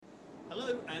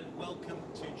Hello and welcome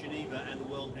to Geneva and the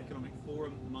World Economic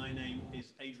Forum. My name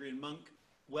is Adrian Monk.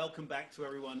 Welcome back to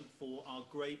everyone for our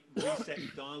great Reset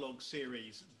Dialogue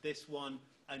series. This one,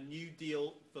 a new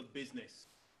deal for business.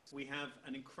 We have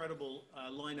an incredible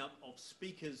lineup of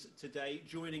speakers today.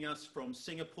 Joining us from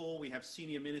Singapore, we have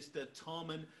Senior Minister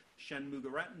Tharman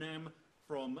Shanmugaratnam.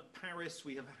 From Paris,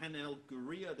 we have Hanel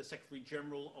Gurria, the Secretary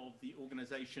General of the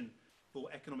Organization for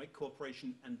Economic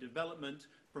Cooperation and Development.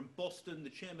 From Boston, the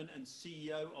Chairman and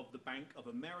CEO of the Bank of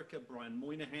America, Brian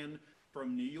Moynihan.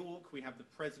 From New York, we have the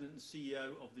President and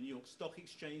CEO of the New York Stock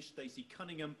Exchange, Stacey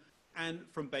Cunningham. And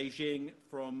from Beijing,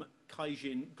 from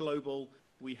Caixin Global,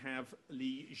 we have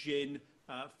Li Jin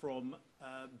from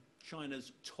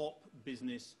China's top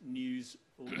business news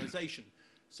organization.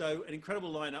 So an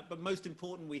incredible lineup, but most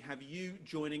important, we have you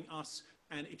joining us.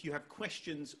 And if you have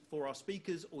questions for our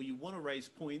speakers or you want to raise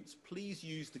points, please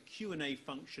use the Q&A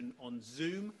function on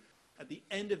Zoom. At the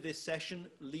end of this session,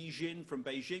 Li Jin from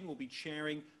Beijing will be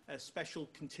chairing a special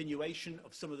continuation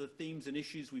of some of the themes and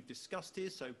issues we've discussed here,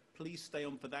 so please stay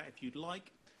on for that if you'd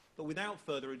like. But without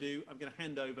further ado, I'm going to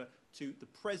hand over to the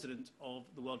President of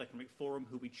the World Economic Forum,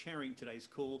 who will be chairing today's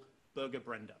call, Birger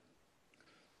Brende.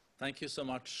 Thank you so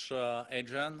much,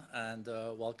 Adrian, and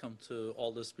welcome to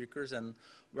all the speakers. And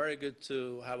very good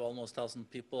to have almost 1,000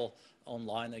 people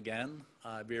online again.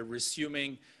 We're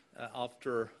resuming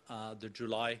after the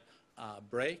July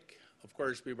break. Of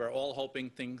course, we were all hoping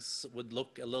things would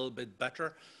look a little bit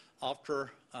better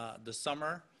after the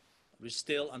summer. We're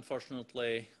still,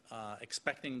 unfortunately,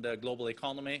 expecting the global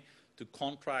economy to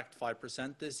contract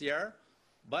 5% this year.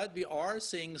 But we are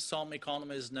seeing some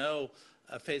economies now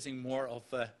facing more of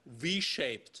a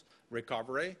V-shaped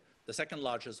recovery. The second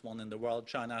largest one in the world,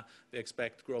 China, we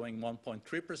expect growing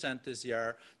 1.3% this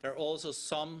year. There are also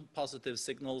some positive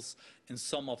signals in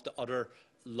some of the other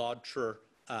larger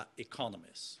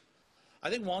economies. I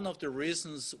think one of the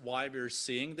reasons why we're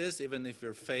seeing this, even if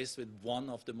we're faced with one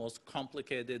of the most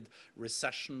complicated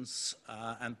recessions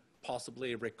and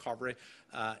possibly recovery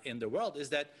in the world, is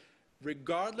that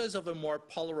regardless of a more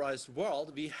polarized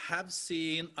world, we have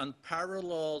seen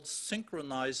unparalleled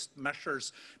synchronized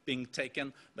measures being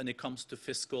taken when it comes to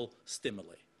fiscal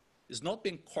stimuli. It's not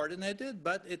been coordinated,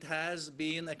 but it has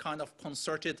been a kind of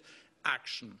concerted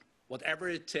action, whatever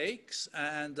it takes,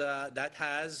 and that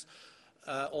has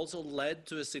also led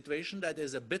to a situation that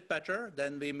is a bit better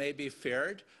than we maybe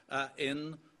feared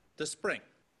in the spring.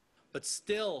 But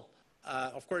still,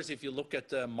 of course, if you look at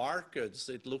the markets,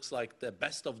 it looks like the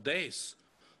best of days.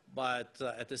 But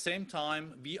at the same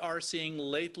time, we are seeing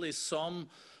lately some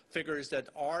figures that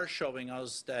are showing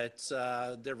us that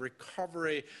the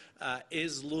recovery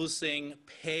is losing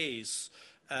pace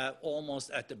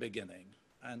almost at the beginning.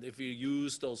 And if you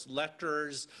use those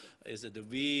letters, is it a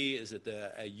V, is it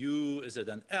a U, is it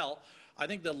an L? I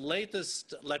think the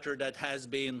latest letter that has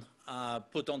been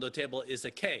put on the table is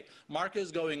a K. Market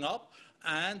is going up.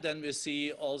 And then we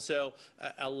see also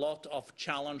a lot of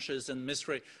challenges and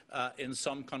misery in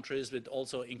some countries with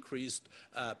also increased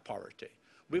poverty.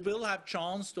 We will have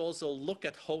chance to also look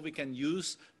at how we can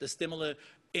use the stimuli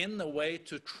in a way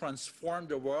to transform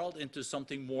the world into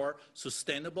something more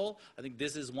sustainable. I think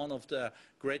this is one of the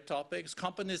great topics.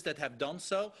 Companies that have done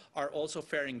so are also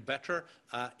faring better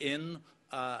in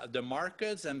the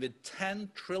markets, and with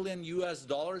 $10 trillion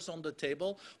on the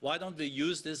table, why don't we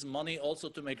use this money also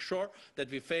to make sure that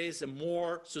we face a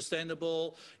more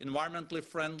sustainable, environmentally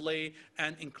friendly,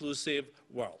 and inclusive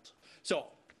world? So,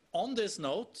 on this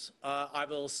note, I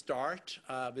will start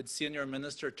with Senior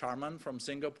Minister Tharman from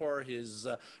Singapore. He's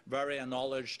a very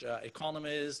acknowledged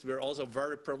economist. We're also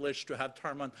very privileged to have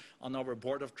Tharman on our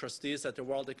Board of Trustees at the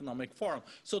World Economic Forum.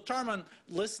 So Tharman,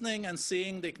 listening and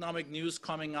seeing the economic news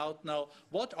coming out now,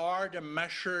 what are the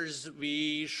measures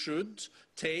we should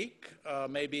take,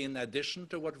 maybe in addition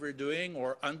to what we're doing,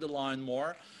 or underline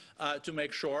more, to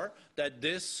make sure that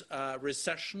this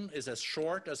recession is as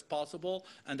short as possible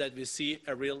and that we see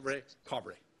a real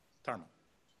recovery? Tharman.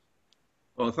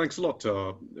 Thanks a lot,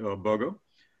 Birger.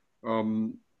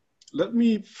 Let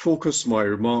me focus my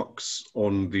remarks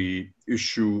on the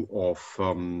issue of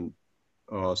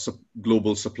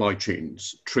global supply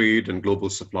chains, trade and global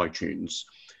supply chains,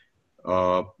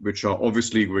 which are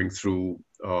obviously going through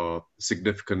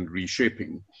significant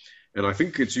reshaping. And I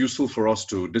think it's useful for us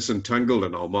to disentangle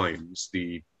in our minds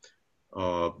the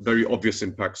very obvious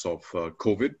impacts of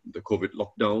COVID, the COVID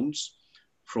lockdowns,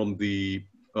 from the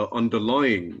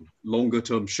underlying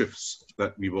longer-term shifts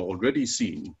that we were already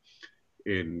seeing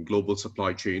in global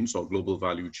supply chains or global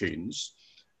value chains,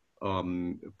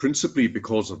 principally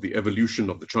because of the evolution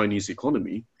of the Chinese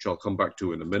economy, which I'll come back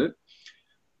to in a minute,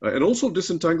 and also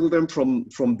disentangle them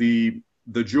from the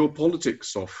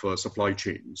geopolitics of supply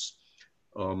chains,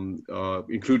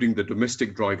 including the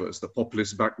domestic drivers, the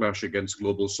populist backlash against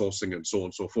global sourcing, and so on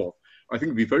and so forth. I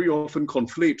think we very often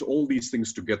conflate all these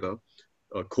things together,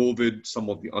 COVID, some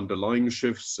of the underlying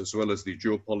shifts, as well as the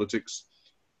geopolitics.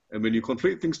 And when you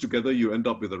conflate things together, you end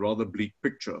up with a rather bleak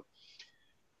picture.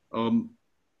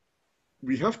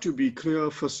 We have to be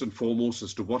clear first and foremost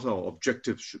as to what our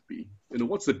objectives should be. You know,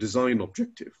 what's the design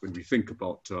objective when we think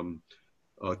about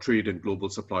trade and global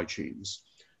supply chains?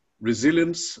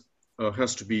 Resilience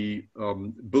has to be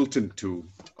built into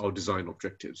our design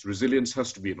objectives. Resilience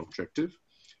has to be an objective,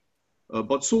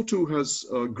 but so too has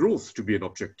growth to be an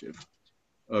objective.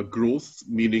 Growth,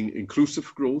 meaning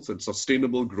inclusive growth and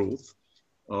sustainable growth,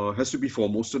 has to be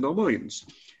foremost in our minds.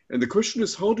 And the question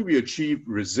is, how do we achieve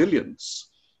resilience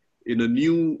in a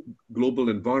new global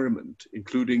environment,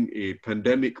 including a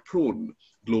pandemic-prone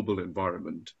global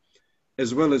environment,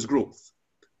 as well as growth?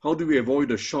 How do we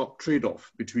avoid a sharp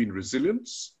trade-off between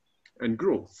resilience and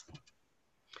growth?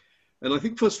 And I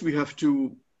think first we have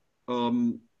to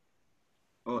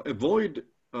avoid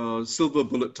silver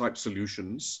bullet type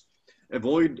solutions,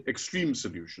 avoid extreme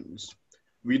solutions.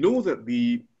 We know that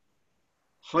the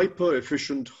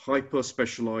hyper-efficient,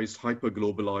 hyper-specialized,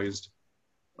 hyper-globalized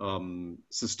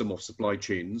system of supply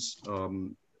chains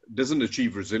doesn't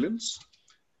achieve resilience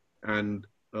and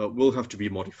will have to be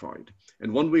modified.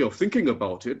 And one way of thinking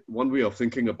about it, one way of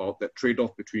thinking about that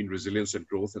trade-off between resilience and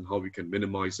growth and how we can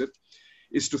minimize it,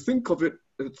 is to think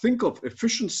of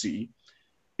efficiency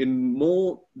in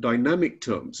more dynamic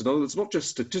terms. In other words, not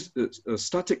just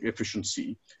static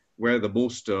efficiency, where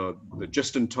the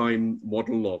just-in-time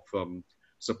model of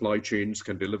supply chains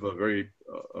can deliver very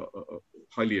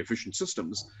highly efficient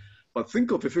systems, but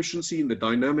think of efficiency in the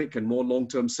dynamic and more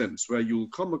long-term sense, where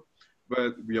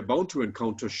where we are bound to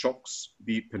encounter shocks,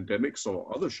 be it pandemics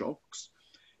or other shocks,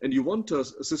 and you want a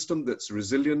system that's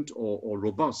resilient or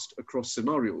robust across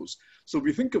scenarios. So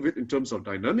we think of it in terms of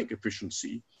dynamic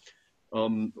efficiency.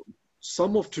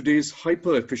 Some of today's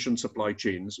hyper-efficient supply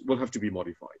chains will have to be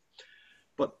modified.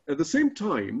 But at the same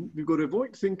time, we've got to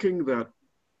avoid thinking that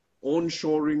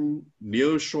onshoring,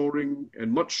 nearshoring,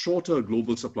 and much shorter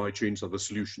global supply chains are the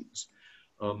solutions.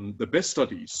 The best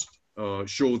studies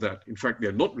show that, in fact,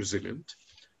 they're not resilient.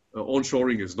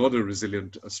 Onshoring is not a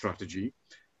resilient strategy.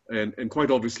 And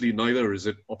quite obviously, neither is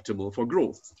it optimal for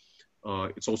growth.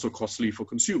 It's also costly for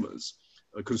consumers.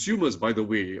 Consumers, by the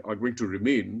way, are going to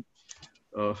remain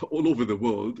all over the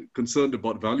world concerned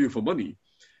about value for money.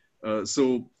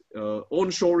 So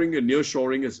onshoring and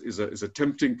nearshoring is a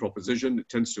tempting proposition. It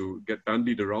tends to get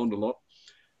bandied around a lot,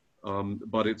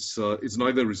 but it's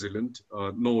neither resilient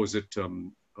nor is it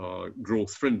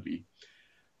growth friendly.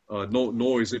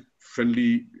 Nor is it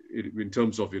friendly in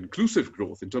terms of inclusive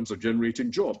growth, in terms of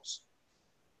generating jobs.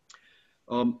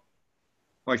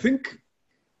 I think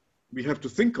we have to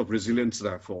think of resilience,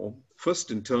 therefore,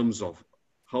 first in terms of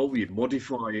how we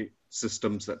modify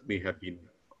systems that may have been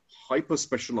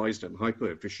hyper-specialized and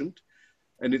hyper-efficient,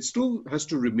 and it still has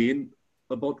to remain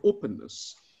about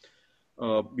openness.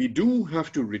 We do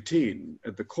have to retain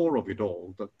at the core of it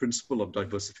all the principle of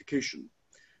diversification,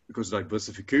 because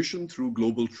diversification through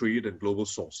global trade and global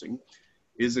sourcing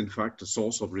is in fact a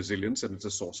source of resilience and it's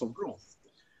a source of growth.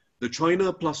 The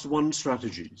China plus one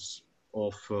strategies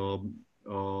of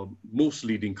most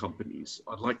leading companies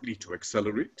are likely to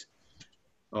accelerate.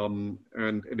 And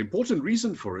an important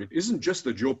reason for it isn't just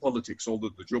the geopolitics,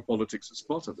 although the geopolitics is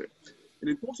part of it. An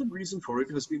important reason for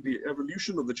it has been the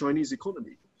evolution of the Chinese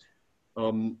economy.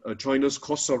 China's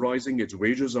costs are rising, its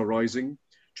wages are rising,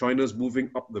 China's moving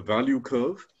up the value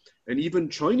curve, and even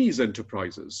Chinese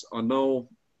enterprises are now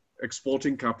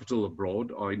exporting capital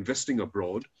abroad, are investing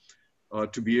abroad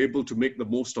to be able to make the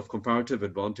most of comparative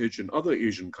advantage in other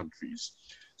Asian countries.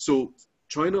 So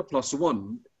China plus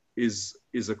one is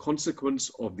a consequence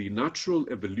of the natural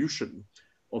evolution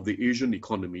of the Asian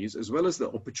economies, as well as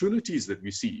the opportunities that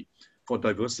we see for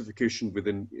diversification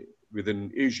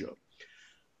within Asia.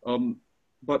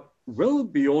 But well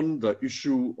beyond the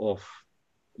issue of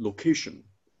location,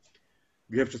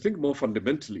 we have to think more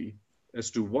fundamentally as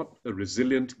to what a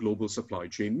resilient global supply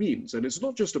chain means. And it's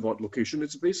not just about location,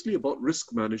 it's basically about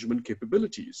risk management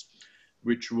capabilities,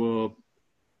 which were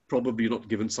probably not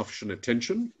given sufficient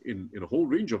attention in a whole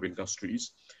range of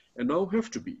industries, and now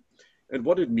have to be. And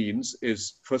what it means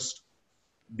is, first,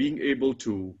 being able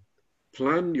to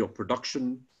plan your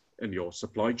production and your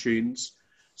supply chains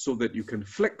so that you can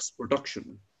flex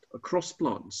production across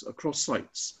plants, across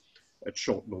sites at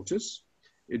short notice.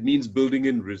 It means building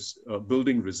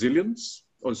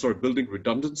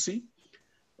redundancy,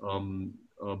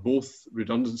 both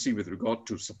redundancy with regard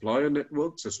to supplier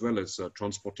networks as well as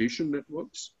transportation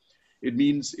networks. It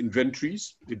means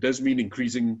inventories. It does mean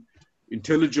increasing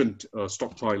intelligent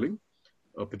stockpiling,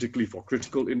 particularly for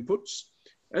critical inputs.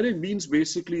 And it means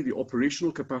basically the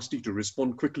operational capacity to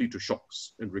respond quickly to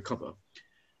shocks and recover.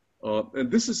 And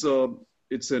this is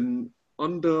it's an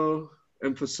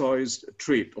underemphasized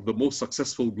trait of the most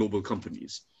successful global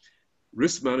companies.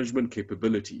 Risk management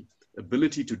capability,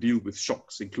 ability to deal with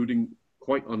shocks, including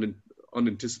quite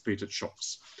unanticipated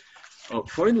shocks.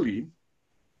 Finally,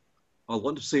 I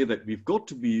want to say that we've got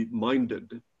to be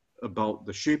minded about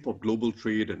the shape of global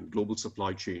trade and global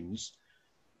supply chains,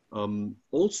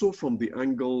 also from the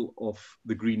angle of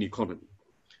the green economy.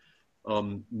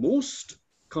 Most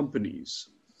companies,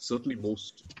 certainly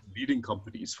most leading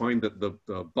companies, find that the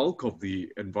bulk of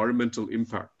the environmental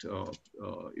impact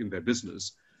in their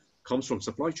business comes from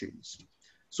supply chains.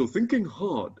 So thinking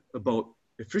hard about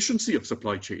efficiency of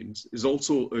supply chains is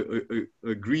also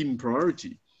a green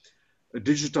priority, a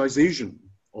digitization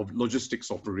of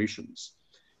logistics operations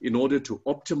in order to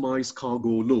optimize cargo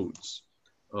loads,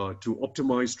 to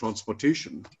optimize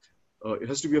transportation. It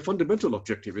has to be a fundamental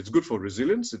objective. It's good for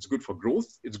resilience, it's good for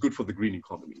growth, it's good for the green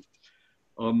economy.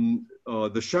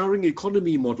 The sharing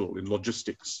economy model in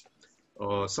logistics.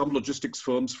 Some logistics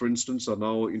firms, for instance, are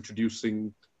now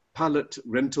introducing pallet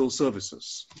rental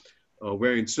services,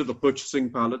 where instead of purchasing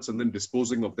pallets and then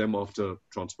disposing of them after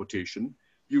transportation,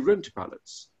 you rent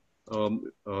pallets.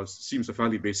 Seems a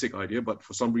fairly basic idea, but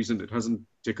for some reason it hasn't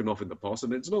taken off in the past,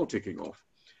 and it's now taking off.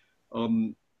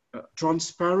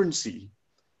 Transparency,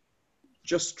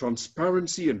 just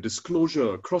transparency and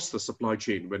disclosure across the supply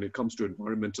chain when it comes to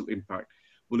environmental impact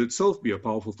will itself be a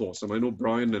powerful force. And I know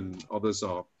Brian and others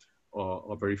are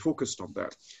very focused on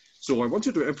that. So I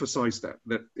wanted to emphasize that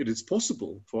it is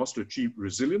possible for us to achieve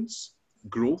resilience,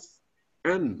 growth,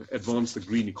 and advance the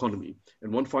green economy.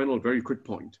 And one final very quick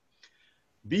point.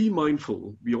 Be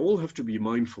mindful, we all have to be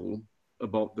mindful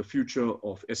about the future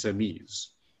of SMEs,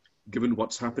 given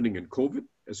what's happening in COVID,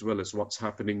 as well as what's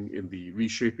happening in the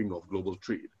reshaping of global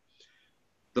trade.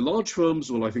 The large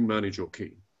firms will, I think, manage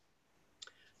okay.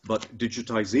 But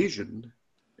digitization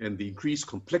and the increased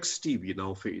complexity we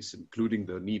now face, including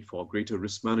the need for greater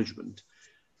risk management,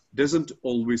 doesn't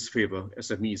always favor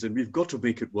SMEs. And we've got to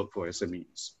make it work for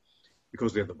SMEs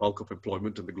because they're the bulk of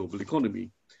employment in the global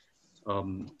economy.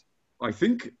 I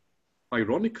think,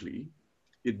 ironically,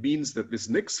 it means that this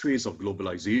next phase of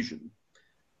globalization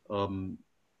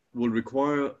will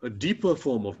require a deeper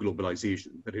form of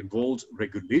globalization that involves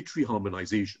regulatory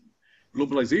harmonization.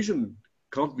 Globalization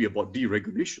can't be about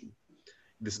deregulation.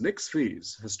 This next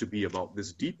phase has to be about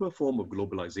this deeper form of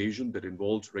globalization that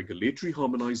involves regulatory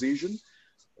harmonization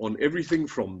on everything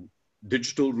from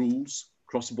digital rules,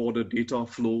 cross-border data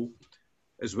flow,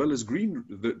 as well as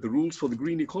the rules for the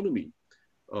green economy.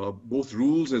 Both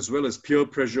rules as well as peer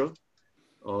pressure,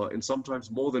 and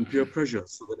sometimes more than peer pressure,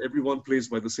 so that everyone plays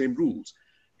by the same rules.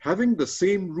 Having the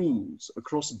same rules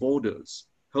across borders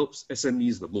helps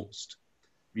SMEs the most.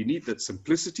 We need that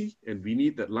simplicity and we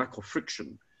need that lack of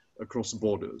friction across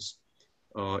borders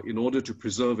in order to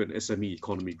preserve an SME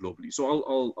economy globally. So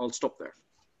I'll stop there.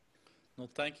 No,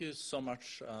 thank you so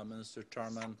much, Minister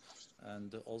Tharman,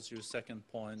 and also your second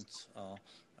point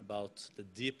about the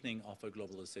deepening of a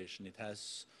globalization. It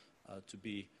has to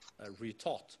be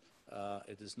retaught.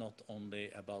 It is not only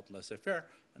about laissez-faire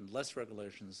and less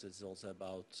regulations, it's also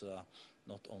about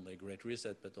not only a great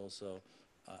reset, but also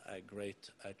a great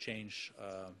change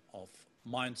of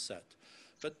mindset.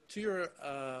 But to your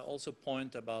also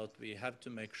point about we have to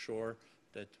make sure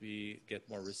that we get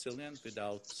more resilient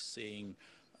without seeing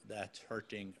that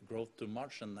hurting growth too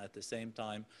much, and at the same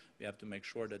time we have to make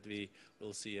sure that we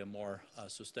will see a more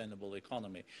sustainable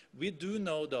economy. We do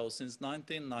know though, since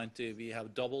 1990 we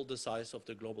have doubled the size of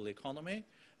the global economy.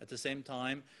 At the same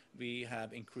time we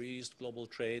have increased global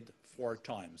trade 4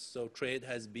 times. So trade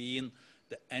has been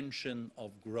the engine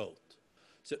of growth.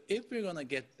 So if we're going to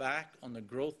get back on the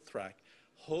growth track,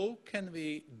 how can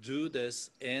we do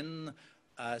this in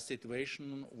a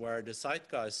situation where the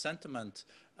zeitgeist sentiment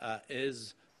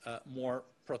is more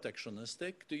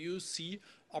protectionistic? Do you see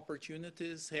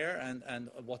opportunities here, and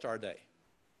what are they?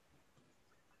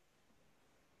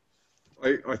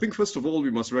 I think first of all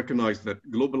we must recognize that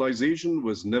globalization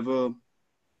was never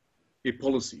a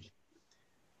policy.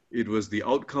 It was the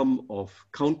outcome of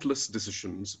countless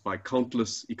decisions by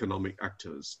countless economic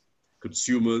actors,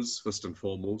 consumers first and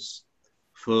foremost,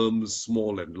 firms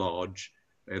small and large,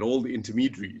 and all the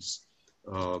intermediaries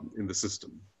in the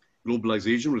system.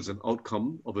 Globalization was an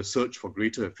outcome of a search for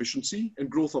greater efficiency and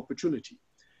growth opportunity.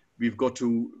 We've got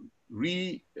to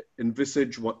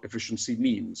re-envisage what efficiency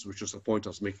means, which is the point I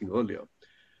was making earlier.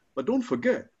 But don't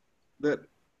forget that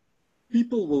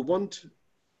people will want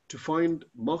to find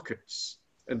markets,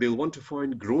 and they'll want to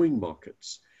find growing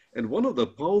markets. And one of the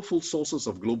powerful sources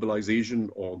of globalization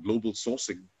or global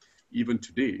sourcing, even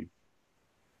today,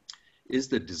 is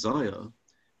the desire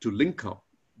to link up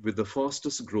with the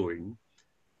fastest growing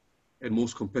and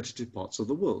most competitive parts of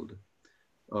the world.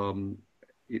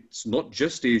 It's not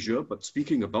just Asia, but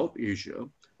speaking about Asia,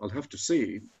 I'll have to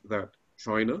say that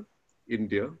China,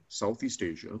 India, Southeast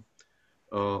Asia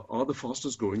are the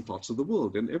fastest growing parts of the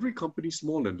world. And every company,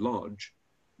 small and large,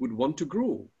 would want to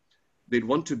grow. They'd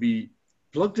want to be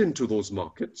plugged into those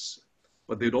markets,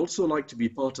 but they'd also like to be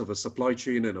part of a supply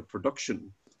chain and a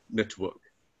production network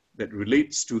that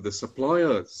relates to the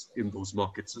suppliers in those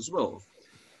markets as well.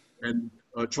 And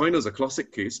China is a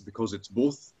classic case because it's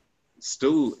both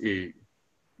still a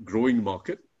growing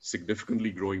market, significantly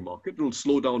growing market. It will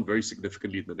slow down very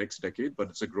significantly in the next decade, but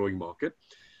it's a growing market.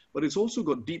 But it's also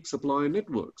got deep supplier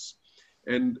networks.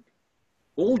 And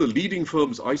all the leading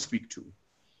firms I speak to,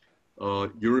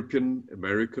 European,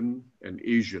 American, and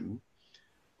Asian,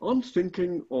 aren't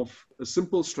thinking of a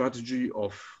simple strategy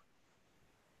of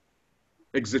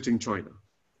exiting China.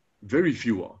 Very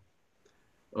few are.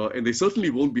 And they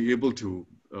certainly won't be able to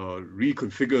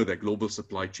reconfigure their global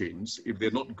supply chains if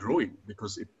they're not growing,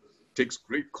 because it takes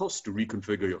great cost to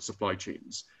reconfigure your supply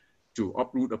chains. To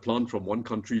uproot a plant from one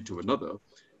country to another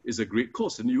is a great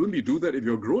cost. And you only do that if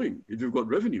you're growing, if you've got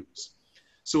revenues.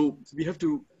 So we have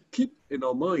to keep in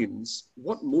our minds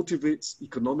what motivates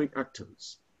economic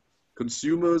actors.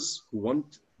 Consumers who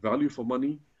want value for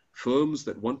money, firms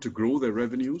that want to grow their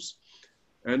revenues.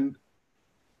 And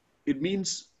it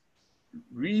means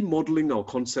remodeling our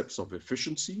concepts of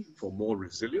efficiency for more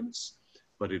resilience,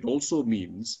 but it also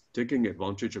means taking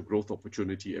advantage of growth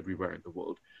opportunity everywhere in the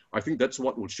world. I think that's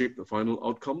what will shape the final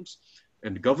outcomes,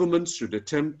 and governments should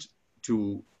attempt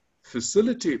to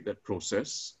facilitate that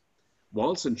process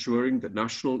whilst ensuring that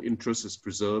national interest is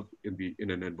preserved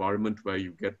in an environment where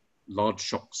you get large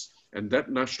shocks. And that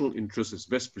national interest is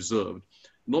best preserved,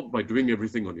 not by doing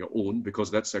everything on your own, because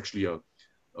that's actually a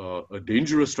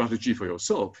dangerous strategy for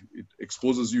yourself. It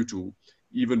exposes you to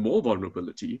even more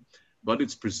vulnerability, but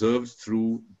it's preserved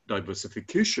through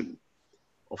diversification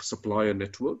of supplier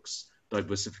networks,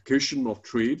 diversification of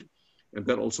trade, and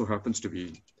that also happens to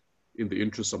be in the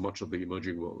interest of much of the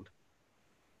emerging world.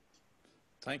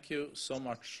 Thank you so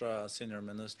much, Senior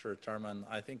Minister Thurman.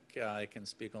 I think I can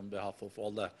speak on behalf of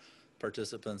all the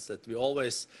participants that we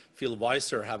always feel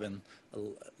wiser having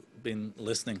been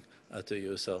listening to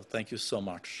you. So thank you so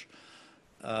much.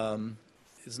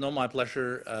 It's now my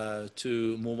pleasure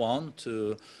to move on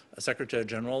to Secretary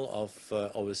General of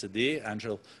OECD,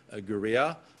 Angel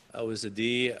Gurria.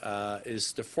 OECD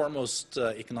is the foremost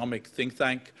economic think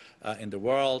tank in the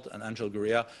world, and Angel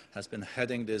Gurria has been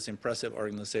heading these impressive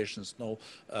organizations now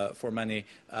for many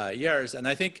years. And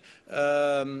I think,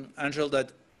 Angel,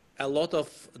 that a lot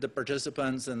of the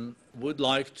participants would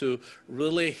like to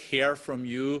really hear from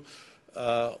you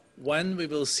when we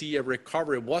will see a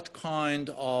recovery. What kind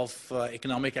of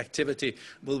economic activity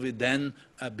will we then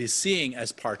be seeing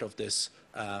as part of this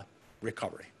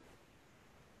recovery?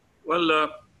 Well,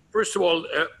 first of all,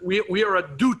 we are a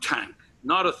do tank,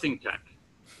 not a think tank.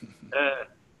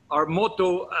 Our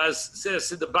motto, as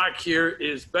says in the back here,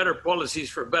 is better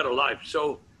policies for a better life.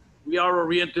 So we are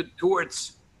oriented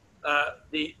towards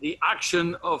the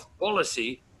action of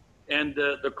policy and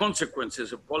the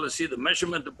consequences of policy, the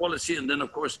measurement of policy, and then,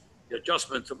 of course, the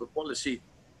adjustments of the policy.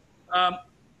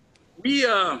 We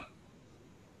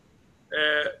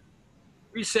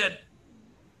said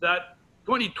that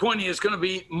 2020 is going to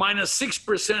be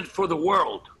 -6% for the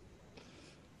world.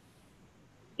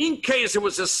 In case there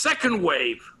was a second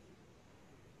wave,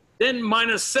 then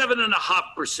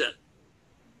 -7.5%.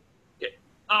 Okay.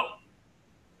 Now,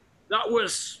 that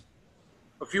was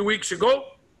a few weeks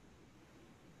ago.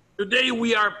 Today,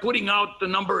 we are putting out the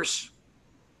numbers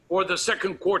for the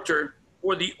second quarter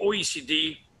for the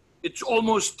OECD. It's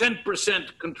almost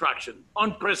 10% contraction,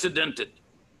 unprecedented.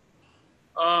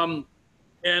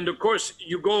 And of course,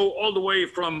 you go all the way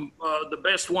from the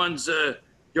best ones,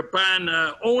 Japan,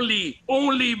 only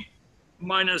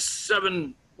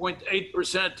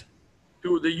 -7.8%,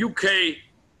 to the UK,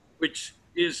 which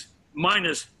is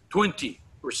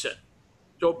 -20%.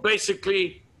 So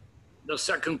basically, the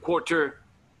second quarter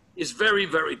is very,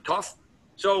 very tough.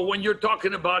 So when you're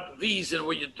talking about V's and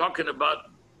when you're talking about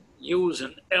U's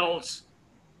and L's,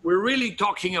 we're really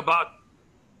talking about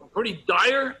a pretty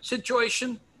dire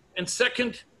situation. And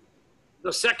second,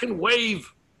 the second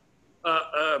wave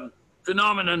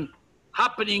phenomenon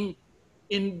happening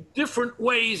in different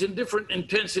ways, in different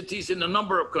intensities in a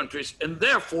number of countries. And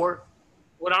therefore,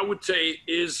 what I would say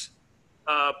is,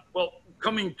 well,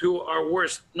 coming to our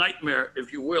worst nightmare,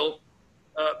 if you will,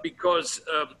 because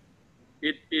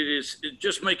it is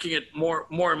just making it more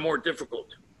and more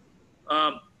difficult.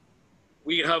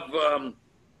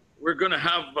 We're going to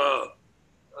have,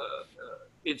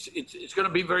 it's going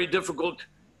to be very difficult.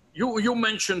 You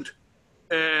mentioned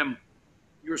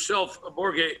yourself,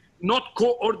 Jorge, not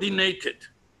coordinated.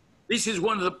 This is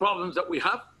one of the problems that we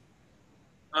have.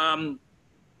 And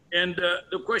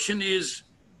the question is,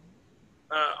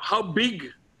 how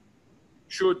big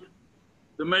should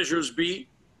the measures be?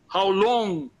 How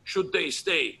long should they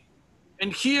stay?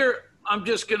 And here, I'm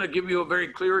just going to give you a very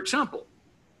clear example.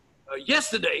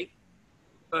 Yesterday,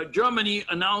 Germany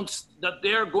announced that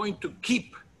they are going to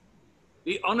keep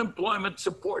the unemployment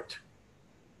support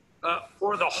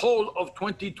for the whole of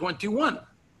 2021.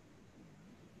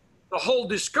 The whole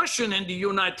discussion in the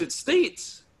United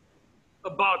States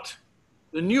about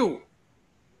the new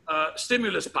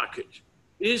stimulus package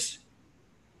is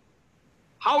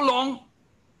how long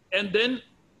and then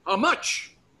how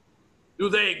much do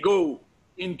they go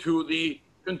into the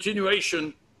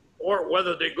continuation, or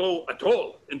whether they go at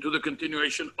all into the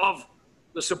continuation of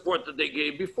the support that they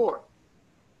gave before.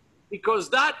 Because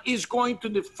that is going to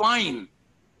define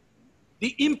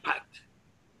the impact.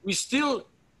 We still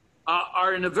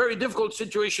are in a very difficult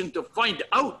situation to find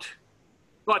out,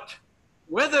 but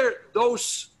whether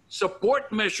those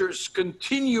support measures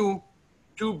continue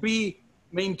to be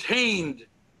maintained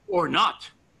or not,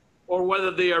 or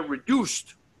whether they are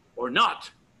reduced or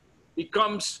not,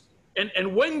 becomes,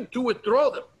 and when to withdraw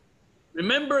them.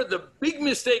 Remember the big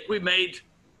mistake we made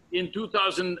in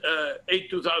 2008,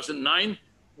 2009,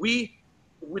 we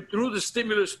withdrew the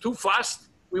stimulus too fast.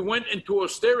 We went into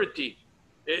austerity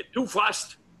too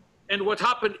fast. And what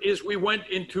happened is we went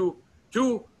into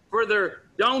two further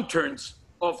downturns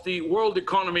of the world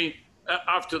economy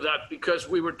after that because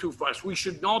we were too fast. We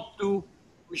should not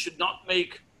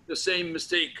make the same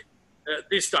mistake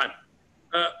this time.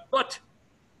 But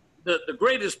the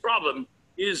greatest problem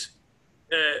is,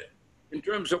 in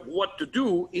terms of what to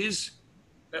do, is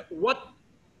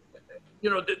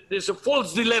there's a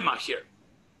false dilemma here.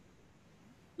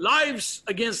 Lives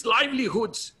against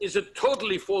livelihoods is a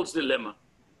totally false dilemma.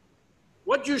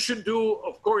 What you should do,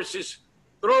 of course, is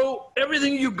throw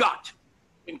everything you got,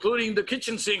 including the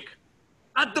kitchen sink,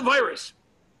 at the virus.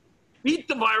 Beat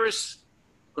the virus,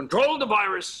 control the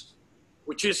virus,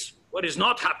 which is what is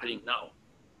not happening now.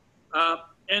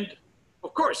 And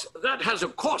of course, that has a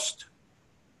cost,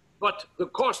 but the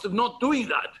cost of not doing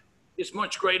that is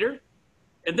much greater.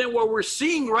 And then what we're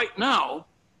seeing right now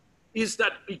is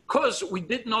that because we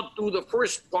did not do the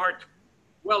first part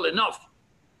well enough,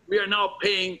 we are now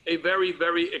paying a very,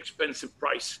 very expensive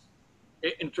price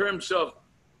in terms of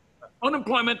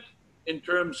unemployment, in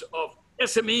terms of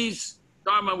SMEs.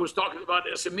 Dharma was talking about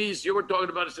SMEs, you were talking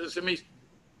about SMEs.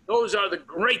 Those are the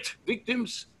great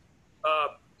victims.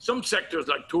 Some sectors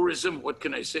like tourism, what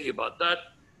can I say about that?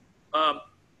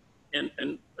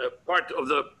 And part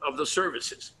of the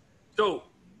services. So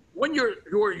when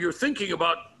you're thinking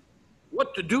about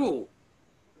what to do,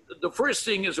 the first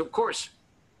thing is, of course,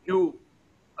 you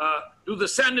do the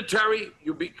sanitary,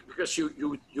 because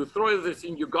you throw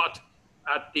everything you got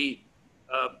at the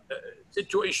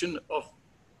situation of,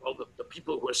 well, the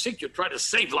people who are sick. You try to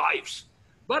save lives,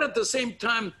 but at the same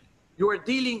time, you are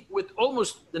dealing with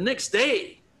almost the next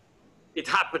day it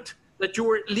happened that you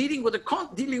were dealing with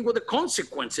the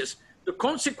consequences. The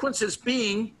consequences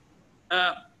being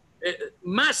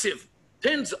massive,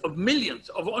 tens of millions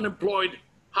of unemployed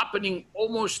happening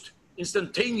almost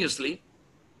instantaneously.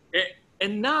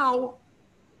 And now,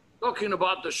 talking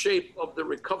about the shape of the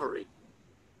recovery,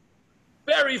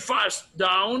 very fast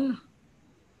down,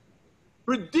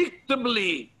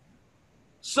 predictably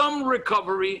some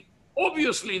recovery.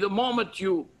 Obviously, the moment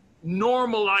you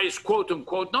normalize, quote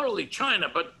unquote, not only China,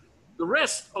 but the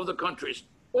rest of the countries,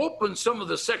 open some of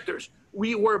the sectors,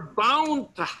 we were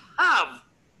bound to have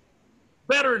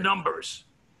better numbers.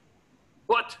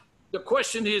 But the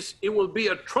question is, it will be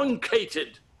a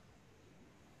truncated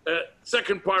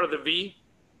second part of the V,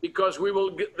 because we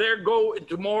will go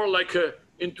into more like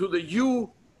into the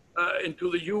U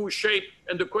shape.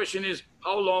 And the question is,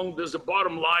 how long does the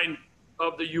bottom line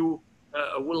of the U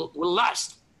will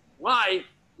last? Why?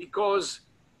 Because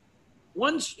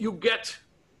once you get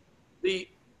the,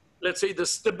 let's say, the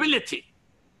stability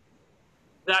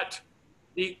that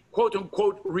the quote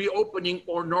unquote reopening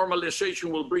or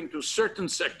normalization will bring to certain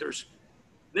sectors,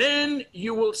 then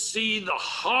you will see the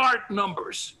hard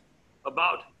numbers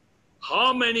about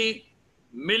how many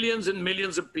millions and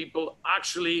millions of people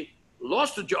actually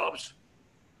lost their jobs,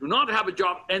 do not have a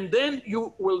job, and then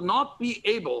you will not be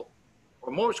able,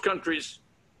 or most countries,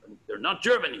 they're not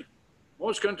Germany,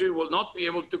 most countries will not be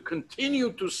able to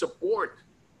continue to support,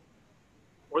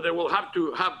 or they will have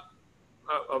to have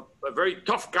a very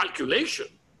tough calculation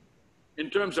in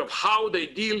terms of how they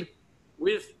deal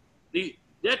with the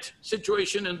debt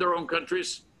situation in their own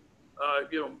countries,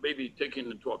 maybe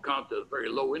taking into account the very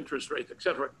low interest rate,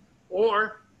 etc.,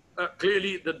 or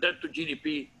clearly the debt to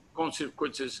GDP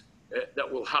consequences that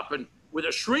will happen with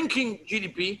a shrinking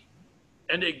GDP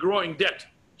and a growing debt.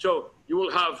 So you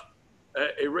will have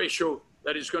a ratio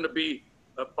that is going to be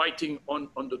biting on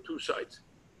the two sides.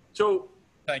 So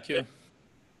thank you.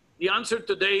 The answer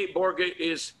today, Borge,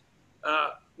 is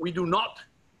we do not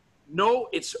know.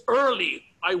 It's early.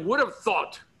 I would have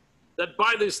thought that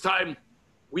by this time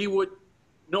we would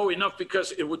know enough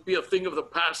because it would be a thing of the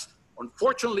past.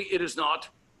 Unfortunately, it is not.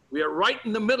 We are right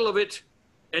in the middle of it,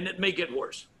 and it may get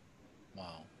worse.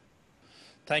 Wow.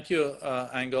 Thank you,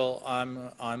 Engel.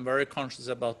 I'm very conscious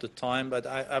about the time, but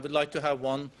I would like to have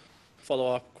one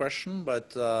follow-up question,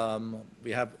 but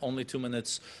we have only 2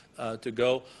 minutes to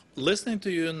go. Listening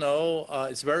to you now,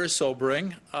 it's very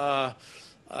sobering.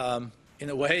 In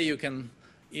a way, you can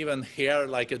even hear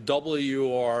like a W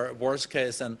or worst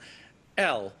case an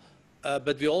L,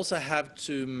 but we also have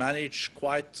to manage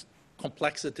quite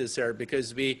complexities here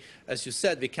because we, as you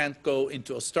said, we can't go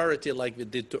into austerity like we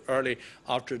did too early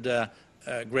after the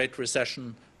Great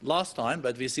Recession last time,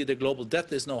 but we see the global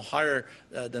debt is no higher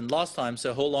than last time.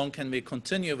 So how long can we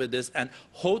continue with this, and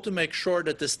how to make sure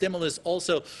that the stimulus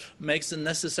also makes the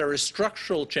necessary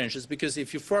structural changes? Because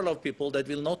if you furlough people that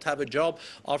will not have a job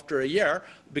after a year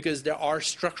because there are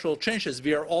structural changes,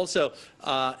 we are also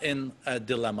in a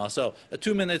dilemma. So a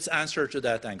 2 minutes answer to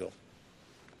that Engel.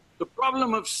 The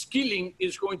problem of skilling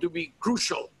is going to be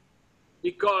crucial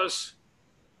because,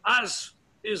 as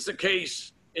is the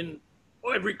case in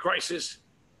every crisis,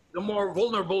 the more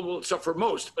vulnerable will suffer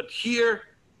most. But here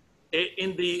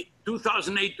in the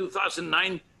 2008,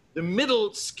 2009, the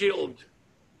middle skilled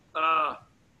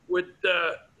were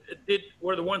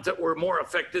the ones that were more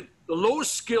affected. The low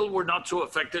skilled were not so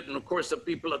affected. And of course, the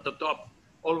people at the top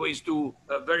always do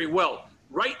very well.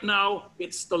 Right now,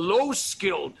 it's the low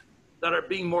skilled that are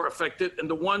being more affected and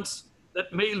the ones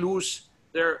that may lose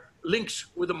their links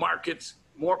with the markets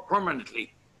more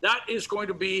permanently. That is going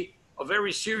to be a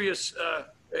very serious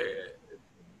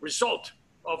result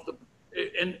of the,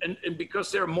 and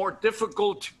because they're more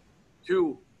difficult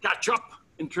to catch up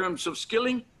in terms of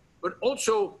skilling, but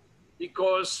also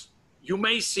because you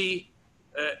may see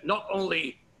not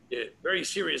only very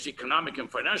serious economic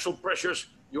and financial pressures,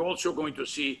 you're also going to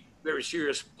see very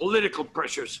serious political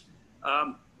pressures.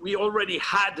 We already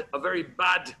had a very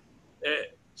bad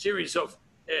series of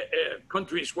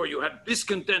countries where you had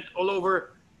discontent all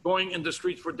over, going in the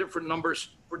streets for different numbers,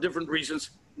 for different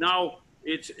reasons. Now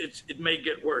it may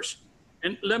get worse.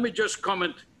 And let me just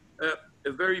comment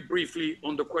very briefly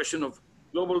on the question of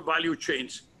global value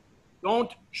chains.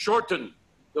 Don't shorten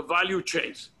the value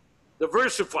chains.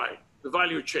 Diversify the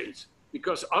value chains,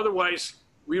 because otherwise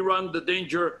we run the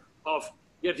danger of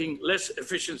getting less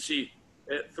efficiency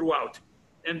throughout.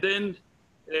 And then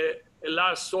a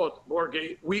last thought,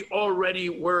 Borge, we already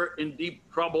were in deep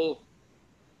trouble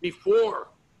before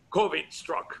COVID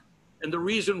struck. And the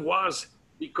reason was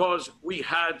because we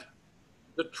had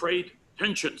the trade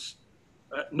tensions,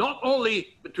 not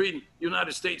only between the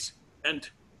United States and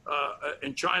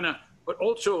China, but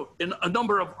also in a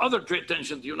number of other trade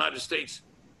tensions, the United States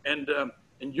and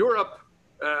in Europe,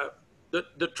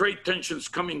 the trade tensions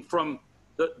coming from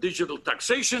the digital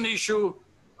taxation issue,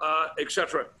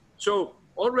 etc. So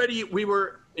already we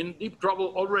were in deep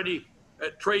trouble. Already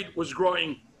trade was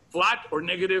growing flat or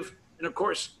negative. And of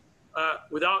course,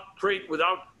 without trade,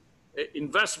 without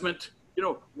investment,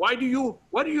 why do you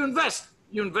invest?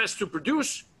 You invest to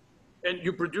produce, and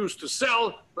you produce to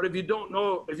sell. But if you don't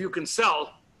know if you can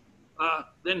sell,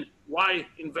 then why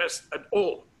invest at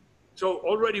all? So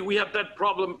already we have that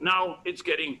problem. Now it's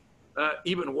getting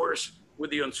even worse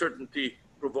with the uncertainty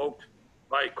provoked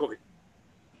by COVID.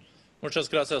 Muchas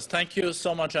gracias. Thank you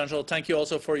so much, Angel. Thank you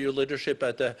also for your leadership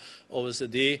at the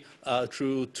OECD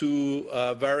through two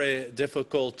very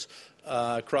difficult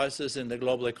crisis in the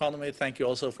global economy. Thank you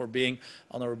also for being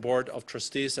on our board of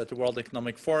trustees at the World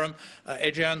Economic Forum.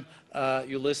 Adrian,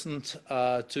 you listened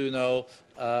to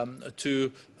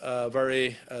two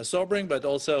very sobering but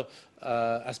also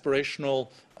aspirational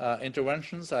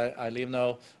interventions. I leave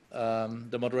now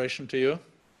the moderation to you.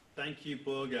 Thank you,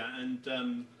 Børge.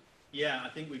 And Yeah, I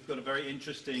think we've got a very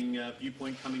interesting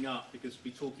viewpoint coming up because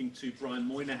we'll be talking to Brian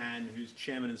Moynihan, who's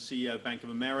Chairman and CEO of Bank of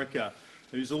America,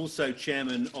 who's also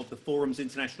Chairman of the Forum's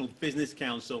International Business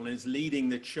Council and is leading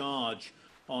the charge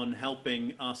on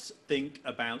helping us think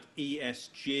about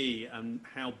ESG and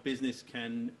how business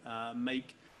can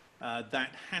make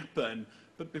that happen.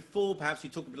 But before perhaps you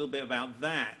talk a little bit about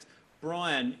that,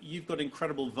 Brian, you've got an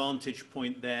incredible vantage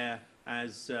point there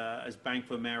as Bank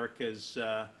of America's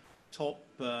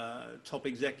top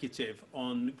executive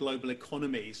on global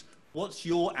economies. What's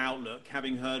your outlook,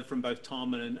 having heard from both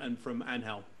Tom and from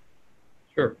Angel?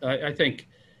 Sure. I think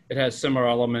it has similar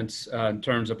elements in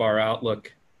terms of our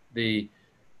outlook. The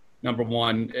number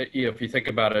one, if you think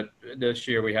about it, this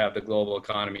year we have the global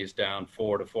economy is down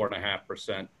 4 to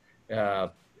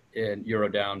 4.5%, and Euro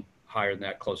down higher than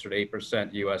that, closer to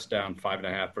 8%, US down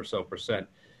 5.5% or so.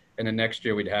 And then next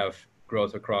year we'd have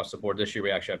growth across the board. This year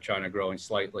we actually have China growing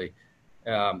slightly.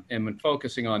 And when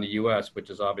focusing on the US, which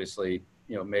is obviously,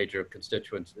 major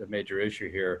constituents, a major issue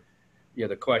here,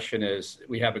 the question is,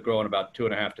 we have it growing about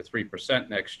 2.5 to 3%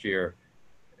 next year.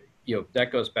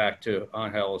 That goes back to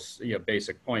Angel's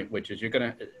basic point, which is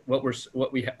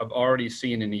what we have already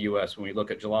seen in the U.S. when we look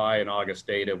at July and August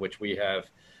data, which we have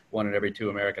 1 in every 2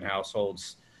 American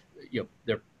households,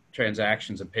 their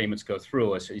transactions and payments go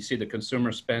through us. So you see the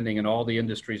consumer spending in all the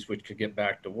industries which could get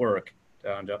back to work,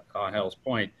 to Angel's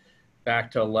point,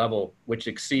 back to a level which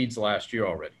exceeds last year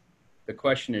already. The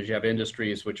question is, you have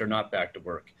industries which are not back to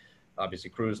work. Obviously,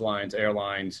 cruise lines,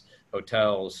 airlines,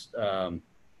 hotels,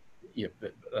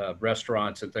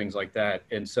 restaurants and things like that.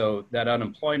 And so that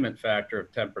unemployment factor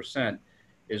of 10%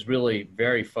 is really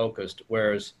very focused,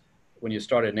 whereas when you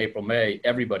started in April, May,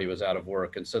 everybody was out of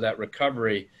work. And so that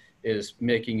recovery is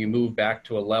making you move back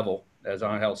to a level, as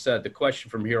Angel said. The question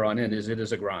from here on in is, it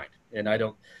is a grind. And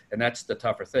that's the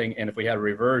tougher thing. And if we had a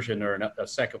reversion or a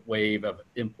second wave of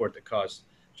import that caused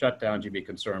shutdowns, you'd be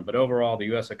concerned. But overall, the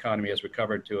U.S. economy has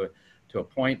recovered to a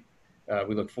point.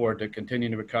 We look forward to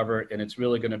continuing to recover, and it's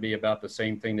really going to be about the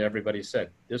same thing that everybody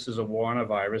said. This is a war on a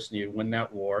virus, and you win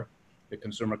that war. The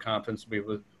consumer confidence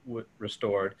will be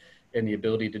restored, and the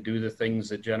ability to do the things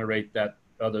that generate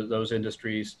those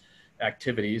industries'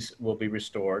 activities will be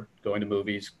restored. Going to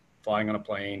movies, flying on a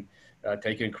plane,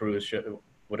 taking a cruise ship,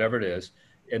 whatever it is.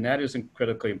 And that is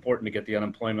critically important to get the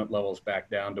unemployment levels back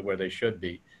down to where they should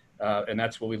be. And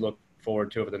that's what we look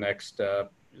forward to over the next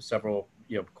several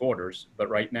quarters. But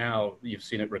right now, you've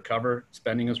seen it recover.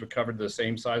 Spending has recovered to the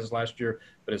same size as last year,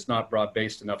 but it's not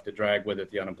broad-based enough to drag with it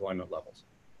the unemployment levels.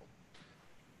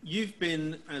 You've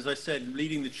been, as I said,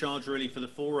 leading the charge really for the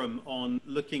forum on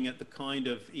looking at the kind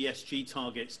of ESG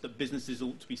targets that businesses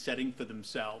ought to be setting for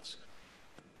themselves.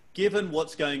 Given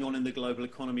what's going on in the global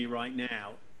economy right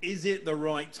now, is it the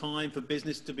right time for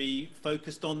business to be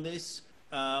focused on this?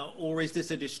 Or is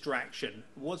this a distraction?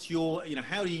 What's your,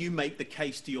 how do you make the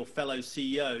case to your fellow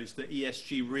CEOs that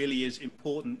ESG really is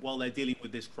important while they're dealing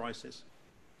with this crisis?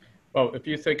 Well, if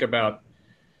you think about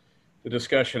the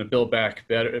discussion of building back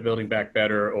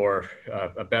better, or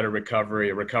a better recovery,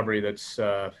 a recovery that's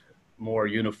more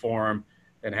uniform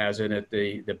and has in it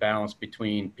the balance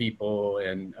between people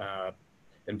and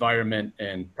environment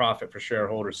and profit for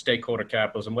shareholders, stakeholder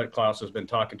capitalism, what Klaus has been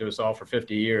talking to us all for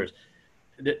 50 years.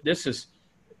 This is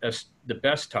the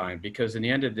best time, because in the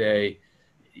end of the day,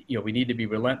 we need to be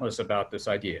relentless about this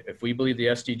idea. If we believe the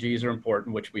SDGs are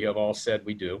important, which we have all said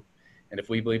we do, and if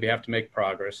we believe we have to make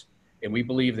progress, and we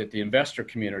believe that the investor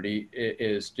community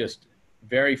is just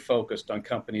very focused on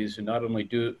companies who not only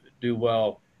do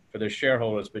well for their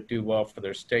shareholders, but do well for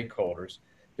their stakeholders,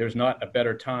 there's not a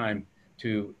better time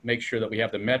to make sure that we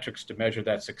have the metrics to measure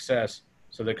that success,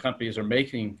 so that companies are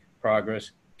making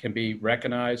progress, can be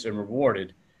recognized and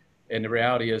rewarded. And the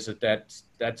reality is that's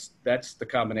the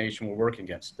combination we're working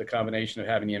against. The combination of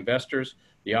having the investors,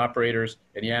 the operators,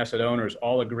 and the asset owners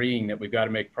all agreeing that we've got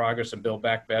to make progress and build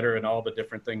back better, and all the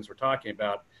different things we're talking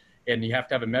about. And you have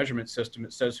to have a measurement system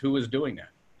that says who is doing that.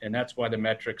 And that's why the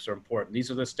metrics are important. These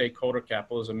are the stakeholder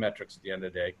capitalism metrics at the end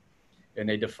of the day. And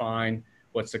they define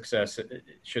what success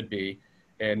should be.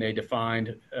 And they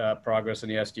defined progress in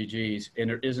the SDGs. And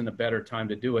there isn't a better time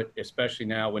to do it, especially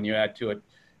now when you add to it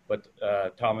what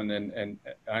Tom and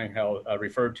Angel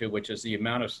referred to, which is the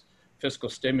amount of fiscal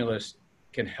stimulus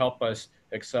can help us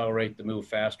accelerate the move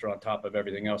faster on top of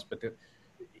everything else. But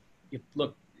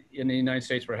look, in the United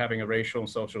States, we're having a racial and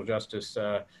social justice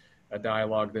a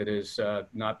dialogue that has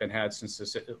not been had since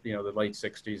the late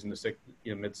 60s and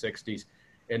the mid 60s.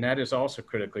 And that is also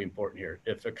critically important here.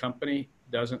 If a company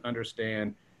doesn't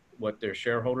understand what their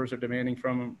shareholders are demanding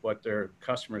from them, what their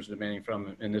customers are demanding from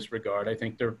them in this regard, I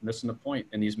think they're missing the point,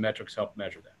 and these metrics help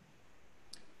measure that.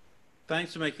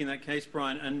 Thanks for making that case,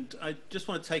 Brian. And I just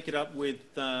want to take it up with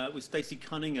Stacey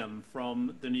Cunningham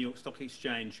from the New York Stock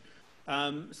Exchange.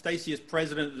 Stacey, as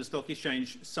president of the Stock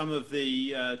Exchange, some of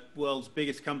the world's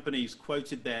biggest companies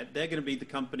quoted there, they're going to be the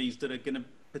companies that are going to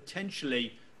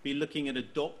potentially be looking at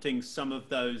adopting some of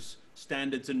those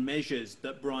standards and measures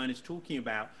that Brian is talking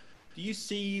about. Do you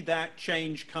see that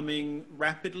change coming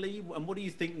rapidly? And what do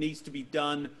you think needs to be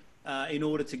done in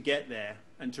order to get there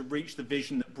and to reach the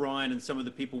vision that Brian and some of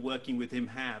the people working with him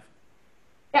have?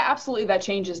 Yeah, absolutely. That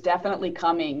change is definitely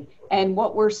coming. And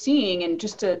what we're seeing, and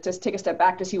just to take a step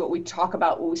back to see what we talk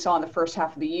about, what we saw in the first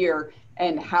half of the year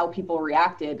and how people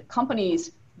reacted,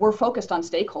 companies were focused on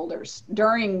stakeholders.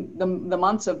 During the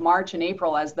months of March and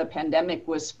April, as the pandemic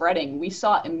was spreading, we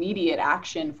saw immediate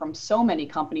action from so many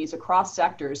companies across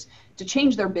sectors to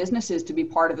change their businesses to be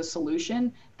part of the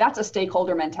solution. That's a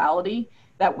stakeholder mentality,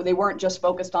 that they weren't just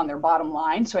focused on their bottom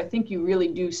line. So I think you really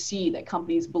do see that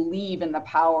companies believe in the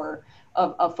power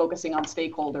of focusing on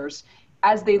stakeholders.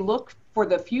 As they look for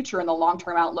the future and the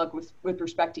long-term outlook with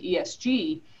respect to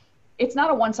ESG, it's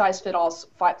not a one-size-fits-all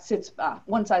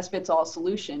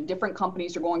solution. Different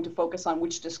companies are going to focus on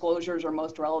which disclosures are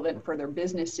most relevant for their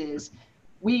businesses.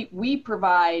 We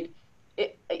provide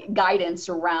guidance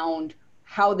around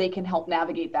how they can help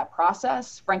navigate that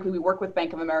process. Frankly, we work with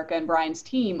Bank of America and Brian's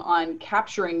team on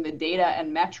capturing the data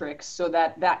and metrics so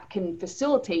that can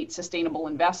facilitate sustainable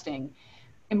investing.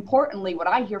 Importantly, what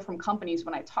I hear from companies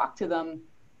when I talk to them,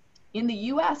 in the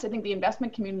US, I think the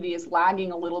investment community is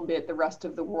lagging a little bit the rest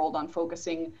of the world on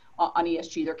focusing on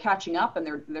ESG. They're catching up, and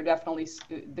they're definitely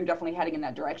heading in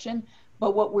that direction.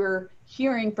 But what we're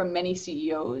hearing from many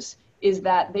CEOs is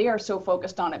that they are so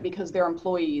focused on it because their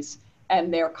employees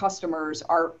and their customers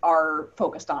are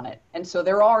focused on it. And so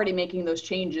they're already making those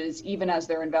changes even as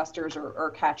their investors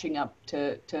are catching up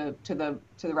to the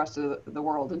rest of the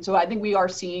world. And so I think we are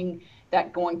seeing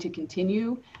that going to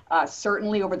continue.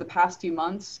 Certainly over the past few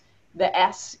months, the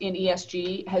S in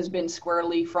ESG has been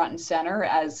squarely front and center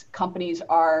as companies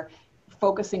are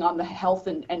focusing on the health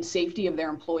and safety of their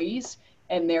employees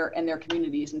and their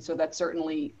communities. And so that's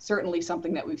certainly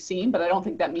something that we've seen, but I don't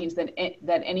think that means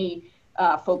that any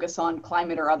focus on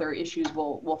climate or other issues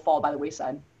will fall by the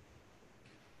wayside.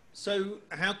 So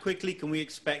how quickly can we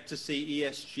expect to see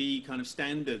ESG kind of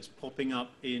standards popping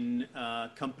up in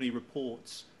company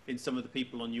reports in some of the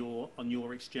people on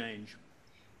your exchange?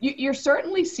 You're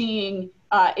certainly seeing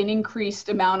an increased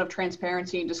amount of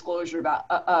transparency and disclosure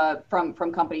about from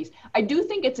companies. I do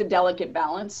think it's a delicate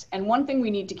balance, and one thing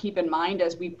we need to keep in mind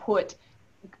as we put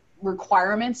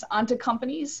requirements onto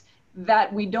companies,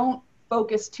 that we don't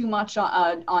focus too much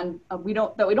we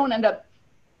don't end up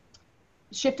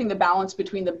shifting the balance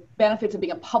between the benefits of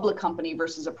being a public company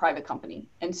versus a private company.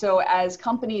 And so as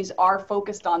companies are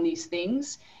focused on these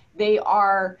things, they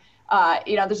are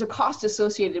there's a cost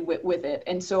associated with it.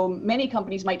 And so many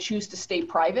companies might choose to stay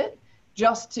private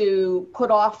just to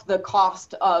put off the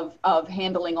cost of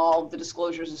handling all of the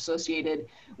disclosures associated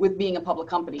with being a public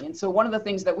company. And so one of the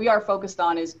things that we are focused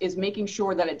on is making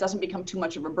sure that it doesn't become too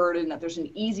much of a burden, that there's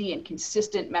an easy and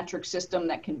consistent metric system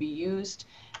that can be used,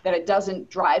 that it doesn't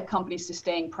drive companies to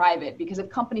staying private. Because if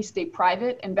companies stay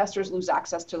private, investors lose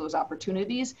access to those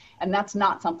opportunities, and that's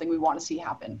not something we want to see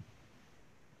happen.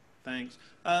 Thanks.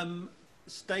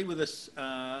 Stay with us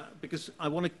because I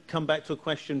want to come back to a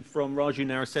question from Raju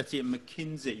Narasetti at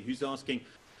McKinsey, who's asking,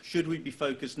 should we be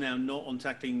focused now not on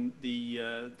tackling the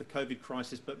COVID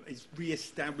crisis, but is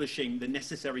re-establishing the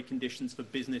necessary conditions for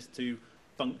business to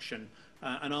function?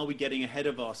 And are we getting ahead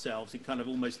of ourselves in kind of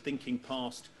almost thinking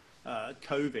past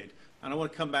COVID? And I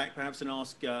want to come back perhaps and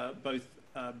ask both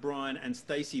Brian and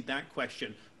Stacey that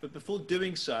question. But before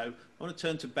doing so, I want to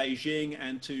turn to Beijing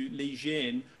and to Li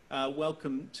Jin.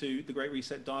 Welcome to the Great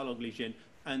Reset Dialogue, Li Jin,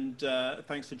 and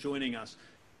thanks for joining us.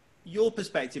 Your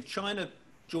perspective, China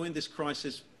joined this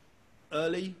crisis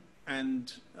early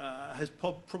and has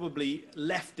probably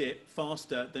left it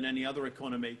faster than any other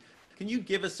economy. Can you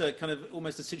give us a kind of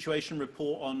almost a situation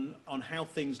report on how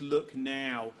things look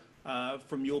now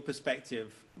from your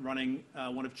perspective, running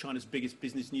one of China's biggest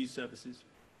business news services?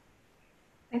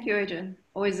 Thank you, Adrian.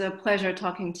 Always a pleasure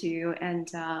talking to you,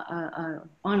 and an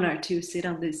honor to sit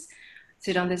on this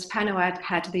panel. I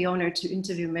had the honor to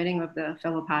interview many of the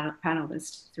fellow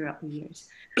panelists throughout the years.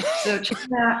 So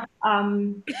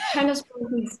China's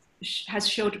growth has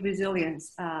showed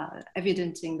resilience,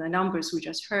 evident in the numbers we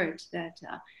just heard, that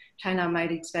China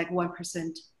might expect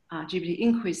 1% GDP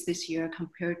increase this year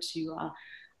compared to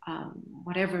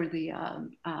whatever the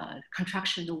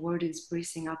contraction the world is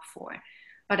bracing up for.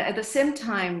 But at the same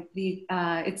time,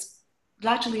 it's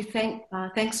largely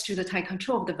thanks to the tight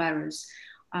control of the virus.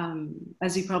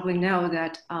 As you probably know,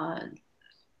 that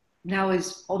now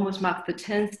is almost marked the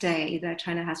 10th day that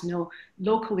China has no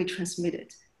locally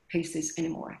transmitted cases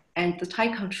anymore. And the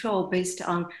tight control based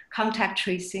on contact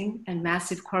tracing and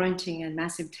massive quarantine and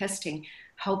massive testing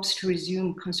helps to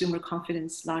resume consumer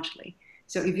confidence largely.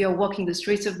 So if you're walking the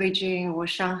streets of Beijing or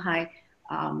Shanghai,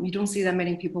 you don't see that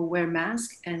many people wear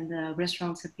masks, and the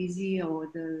restaurants are busy, or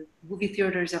the movie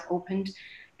theaters are opened,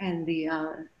 and the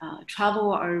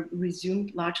travel are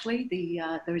resumed largely.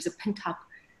 There is a pent-up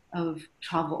of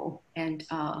travel and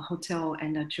hotel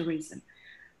and tourism.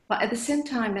 But at the same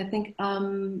time, I think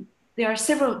there are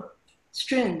several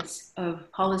strands of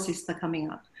policies that are coming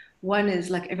up. One is,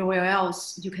 like everywhere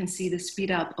else, you can see the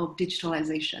speed up of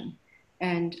digitalization.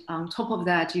 And on top of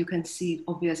that, you can see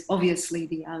obviously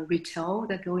the retail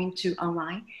that go into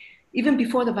online. Even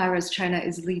before the virus, China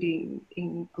is leading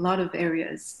in a lot of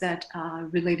areas that are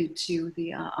related to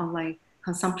the online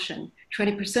consumption.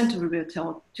 20% of the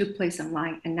retail took place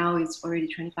online, and now it's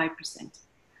already 25%.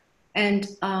 And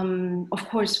of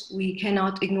course, we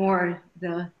cannot ignore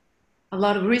a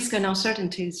lot of risk and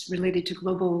uncertainties related to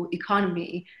global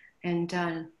economy, and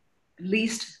not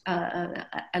least the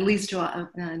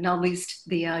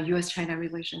U.S.-China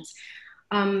relations.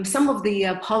 Some of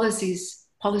the policy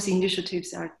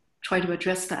initiatives are trying to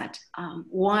address that.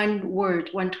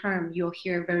 One term you'll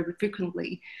hear very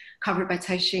frequently covered by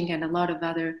Caixin and a lot of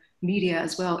other media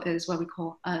as well, is what we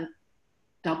call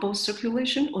double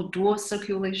circulation or dual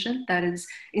circulation. That is,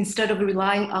 instead of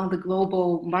relying on the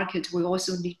global market, we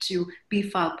also need to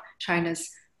beef up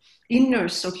China's inner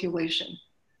circulation.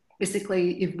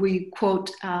 Basically, if we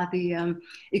quote the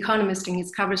Economist in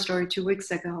his cover story 2 weeks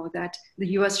ago, that the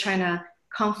US-China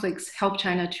conflicts help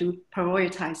China to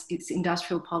prioritize its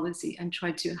industrial policy and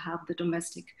try to have the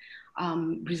domestic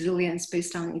resilience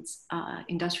based on its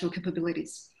industrial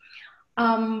capabilities.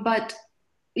 But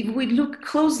if we look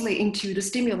closely into the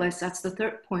stimulus, that's the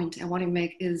third point I want to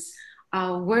make, is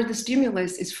where the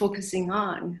stimulus is focusing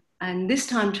on. And this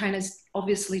time, China's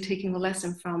obviously taking the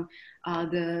lesson from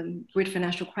the great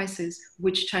financial crisis,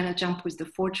 which China jumped with the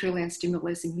 4 trillion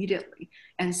stimulus immediately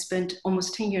and spent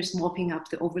almost 10 years mopping up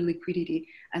the over-liquidity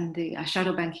and the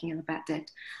shadow banking and the bad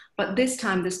debt. But this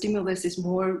time, the stimulus is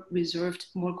more reserved,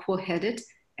 more cool-headed,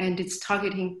 and it's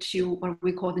targeting to what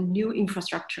we call the new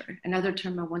infrastructure. Another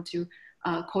term I want to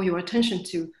call your attention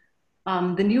to.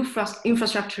 The new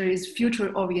infrastructure is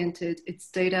future-oriented,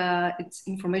 it's data, it's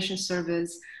information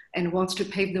service, and wants to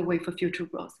pave the way for future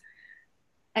growth.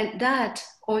 And that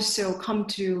also come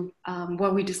to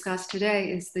what we discussed today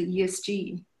is the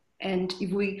ESG. And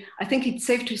I think it's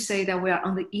safe to say that we are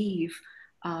on the eve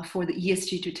for the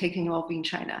ESG to taking off in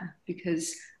China,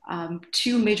 because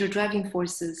 2 major driving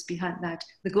forces behind that,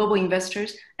 the global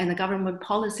investors and the government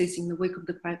policies in the wake of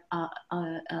the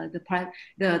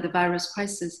virus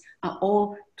crisis, are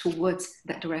all towards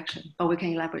that direction. But we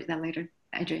can elaborate that later.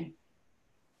 Adrian.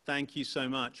 Thank you so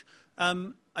much.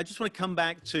 I just want to come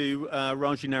back to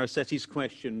Raji Narasetti's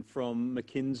question from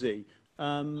McKinsey.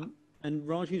 And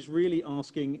Raji's really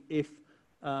asking if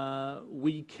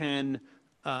we can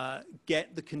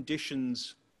get the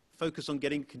conditions, focus on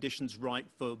getting conditions right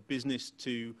for business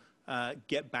to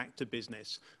get back to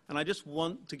business. And I just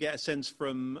want to get a sense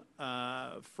from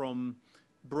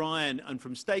Brian and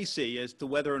from Stacey as to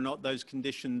whether or not those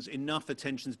conditions, enough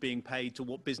attention is being paid to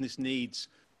what business needs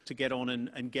to get on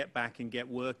and get back and get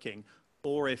working,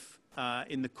 or if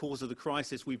in the course of the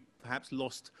crisis we've perhaps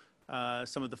lost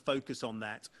some of the focus on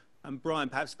that. And Brian,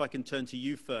 perhaps if I can turn to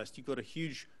you first. You've got a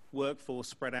huge workforce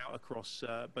spread out across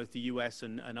both the US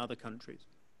and other countries.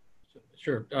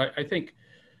 Sure. I think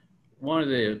one of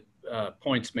the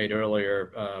points made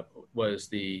earlier was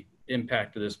the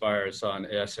impact of this virus on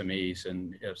SMEs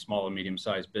and small and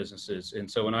medium-sized businesses. And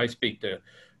so when I speak to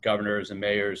governors and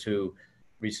mayors who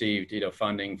received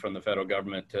funding from the federal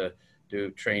government to do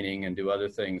training and do other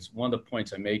things, one of the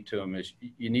points I make to them is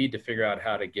you need to figure out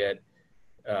how to get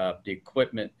the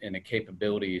equipment and the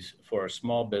capabilities for a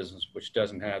small business which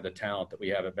doesn't have the talent that we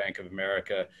have at Bank of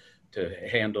America to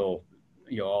handle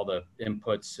all the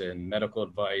inputs and medical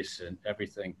advice and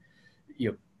everything.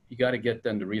 You got to get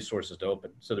them the resources to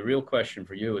open. So the real question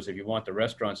for you is, if you want the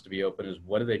restaurants to be open, is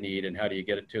what do they need and how do you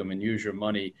get it to them, and use your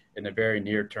money in the very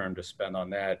near term to spend on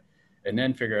that, and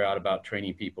then figure out about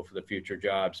training people for the future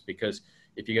jobs. Because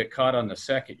if you get caught on the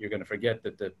second, you're going to forget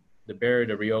that the barrier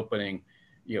to reopening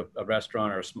a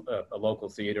restaurant or a local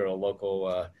theater, or a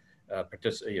local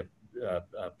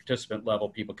participant level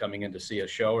people coming in to see a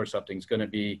show or something is going to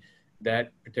be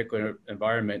that particular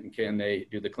environment, and can they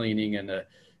do the cleaning and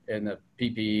the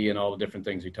PPE and all the different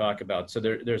things we talk about. So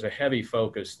there's a heavy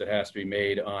focus that has to be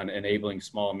made on enabling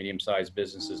small, medium-sized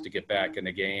businesses to get back in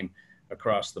the game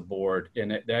across the board.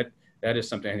 And that is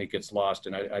something I think gets lost.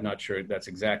 And I'm not sure that's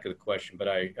exactly the question, but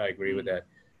I agree with that.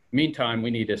 Meantime,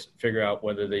 we need to figure out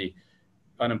whether the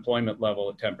unemployment level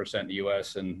at 10% in the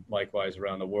US and likewise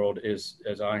around the world is,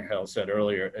 as Angel said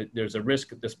earlier, there's a risk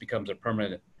that this becomes a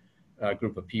permanent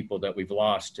group of people that we've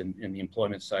lost in the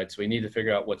employment side. So we need to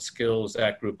figure out what skills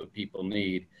that group of people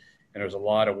need. And there's a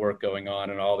lot of work going on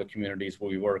in all the communities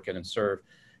where we work in and serve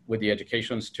with the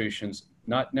educational institutions,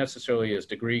 not necessarily as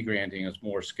degree granting, as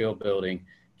more skill building.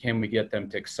 Can we get them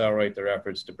to accelerate their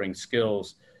efforts to bring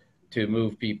skills to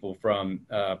move people from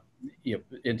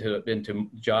into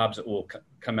jobs that will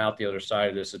come out the other side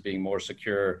of this as being more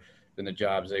secure than the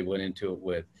jobs they went into it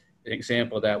with. An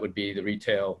example of that would be the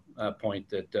retail point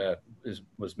that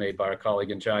was made by our colleague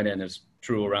in China and is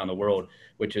true around the world,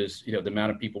 which is the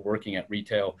amount of people working at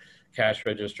retail cash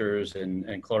registers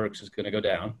and clerks is going to go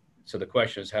down. So the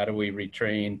question is, how do we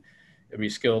retrain,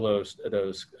 reskill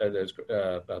those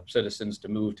citizens to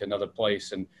move to another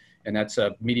place? And that's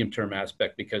a medium-term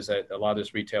aspect because a lot of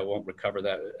this retail won't recover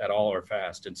that at all or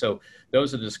fast. And so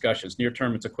those are the discussions.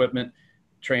 Near-term, it's equipment,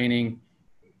 training,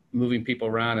 moving people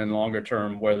around, and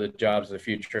longer-term, what are the jobs of the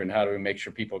future and how do we make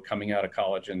sure people are coming out of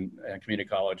college and community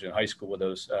college and high school with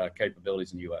those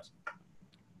capabilities in the U.S.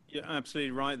 You're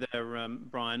absolutely right there,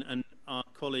 Brian. And our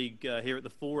colleague here at the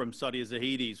Forum, Sadia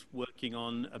Zahidi, is working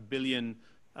on 1 billion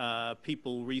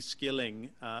people reskilling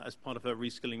as part of her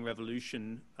Reskilling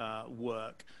Revolution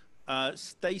work.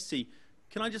 Stacey,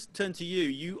 can I just turn to you?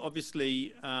 You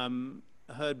obviously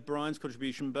heard Brian's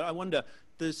contribution, but I wonder,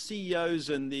 the CEOs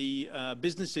and the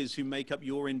businesses who make up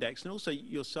your index, and also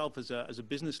yourself as a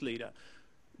business leader,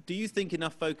 do you think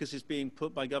enough focus is being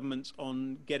put by governments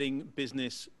on getting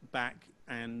business back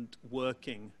and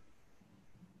working?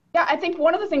 Yeah, I think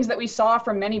one of the things that we saw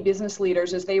from many business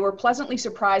leaders is they were pleasantly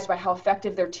surprised by how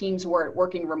effective their teams were at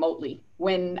working remotely.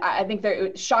 When I think that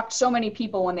it shocked so many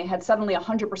people when they had suddenly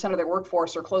 100% of their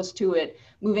workforce or close to it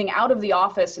moving out of the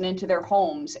office and into their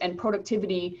homes, and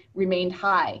productivity remained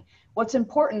high. What's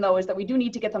important, though, is that we do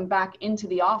need to get them back into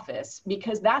the office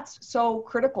because that's so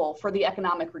critical for the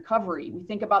economic recovery. We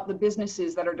think about the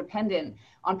businesses that are dependent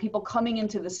on people coming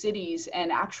into the cities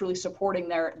and actually supporting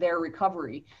their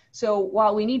recovery. So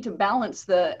while we need to balance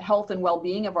the health and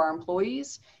well-being of our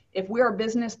employees, if we're a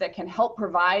business that can help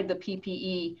provide the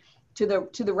PPE to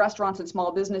the restaurants and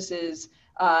small businesses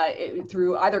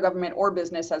through either government or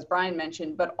business, as Brian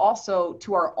mentioned, but also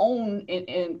to our own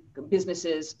in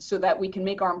businesses so that we can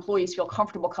make our employees feel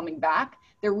comfortable coming back,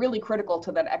 they're really critical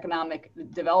to that economic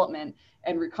development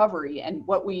and recovery. And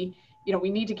what we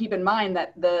need to keep in mind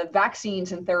that the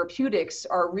vaccines and therapeutics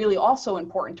are really also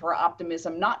important to our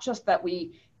optimism, not just that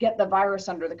we get the virus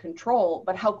under the control,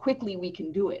 but how quickly we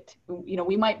can do it.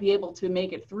 We might be able to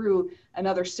make it through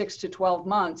another 6 to 12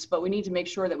 months, but we need to make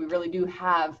sure that we really do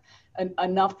have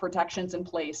enough protections in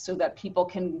place so that people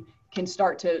can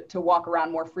start to walk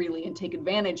around more freely and take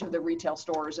advantage of the retail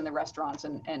stores and the restaurants.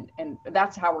 And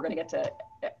that's how we're going to get to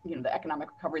the economic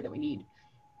recovery that we need.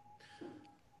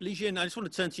 Li Jin, I just want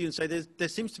to turn to you and say there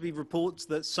seems to be reports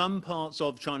that some parts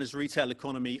of China's retail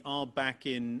economy are back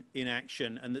in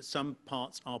action and that some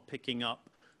parts are picking up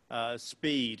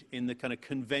speed in the kind of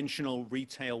conventional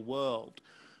retail world.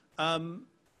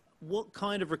 What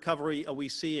kind of recovery are we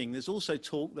seeing? There's also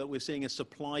talk that we're seeing a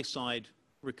supply side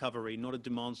recovery, not a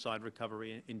demand side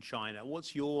recovery in China.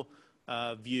 What's your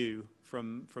view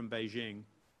from Beijing?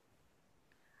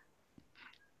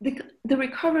 The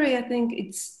recovery, I think,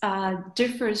 it's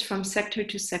differs from sector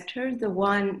to sector.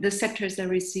 The sectors that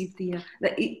receive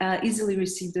that easily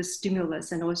receive the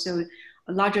stimulus and also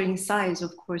larger in size,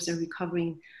 of course, are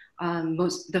recovering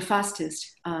the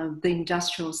fastest. The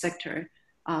industrial sector,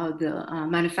 the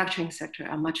manufacturing sector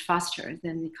are much faster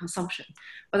than the consumption.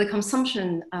 But the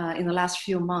consumption in the last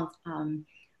few months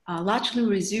largely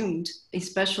resumed,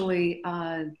 especially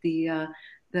the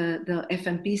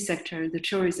F&B sector, the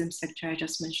tourism sector I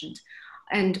just mentioned.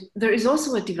 And there is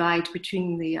also a divide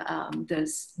between the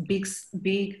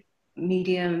big,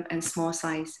 medium, and small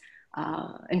size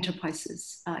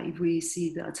enterprises. If we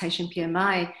see the Caixin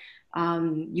PMI,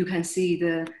 you can see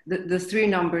the three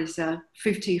numbers,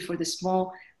 50 for the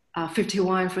small,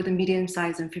 51 for the medium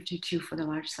size, and 52 for the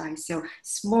large size. So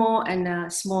small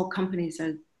and small companies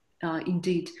are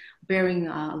indeed bearing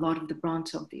a lot of the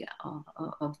brunt of the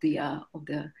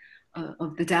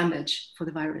damage for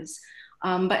the virus.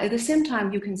 But at the same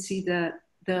time, you can see a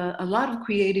lot of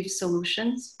creative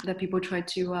solutions that people try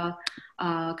to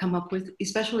come up with,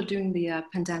 especially during the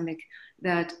pandemic,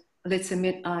 that let's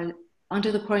admit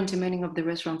under the quarantine, many of the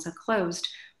restaurants are closed,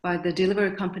 but the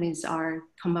delivery companies are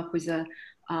come up with a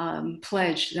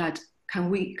pledge that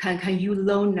can you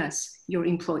loan us your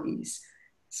employees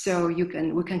so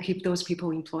we can keep those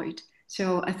people employed.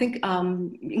 So I think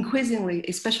increasingly,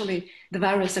 especially the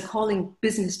virus, are calling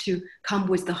business to come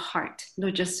with the heart,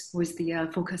 not just with the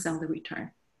focus on the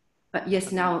return. But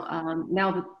yes, now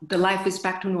the life is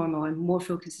back to normal and more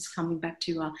focus is coming back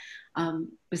to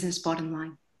business bottom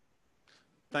line.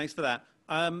 Thanks for that.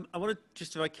 I want to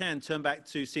just, if I can, turn back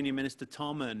to Senior Minister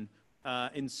Tharman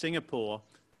in Singapore.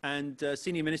 And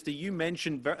Senior Minister, you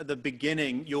mentioned at the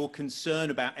beginning your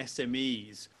concern about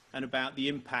SMEs and about the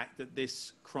impact that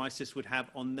this crisis would have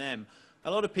on them.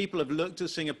 A lot of people have looked at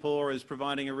Singapore as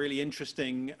providing a really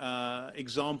interesting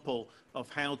example of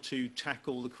how to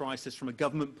tackle the crisis from a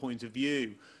government point of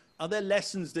view. Are there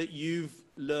lessons that you've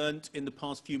learned in the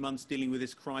past few months dealing with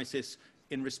this crisis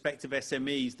in respect of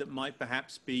SMEs that might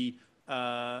perhaps be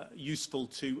useful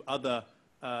to other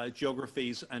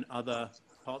geographies and other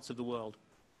parts of the world?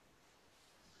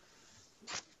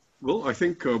 Well, I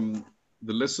think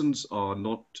the lessons are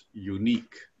not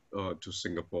unique to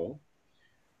Singapore,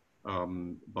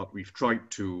 but we've tried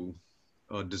to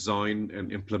design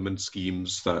and implement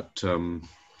schemes that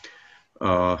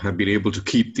have been able to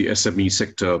keep the SME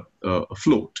sector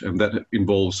afloat. And that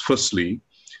involves, firstly,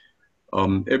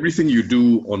 everything you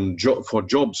do for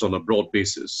jobs on a broad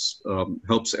basis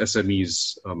helps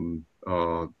SMEs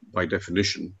by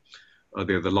definition.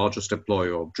 They're the largest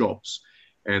employer of jobs.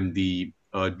 And the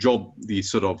job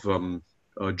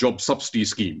subsidy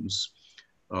schemes,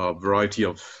 variety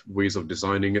of ways of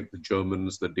designing it, the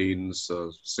Germans, the Danes,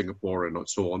 Singapore, and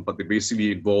so on, but they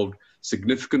basically involved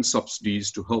significant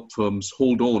subsidies to help firms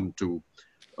hold on to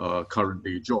current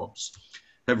day jobs,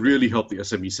 have really helped the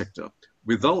SME sector.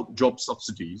 Without job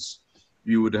subsidies,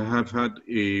 you would have had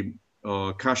a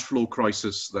cash flow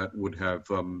crisis that would have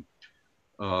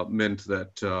meant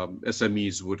that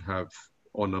SMEs would have,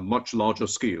 on a much larger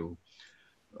scale,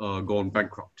 gone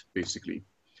bankrupt, basically.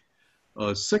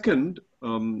 Second,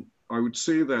 I would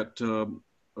say that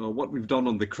what we've done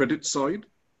on the credit side,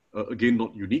 again,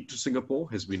 not unique to Singapore,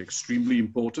 has been extremely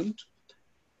important.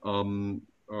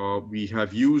 We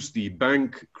have used the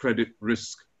bank credit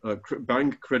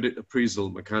appraisal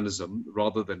mechanism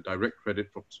rather than direct credit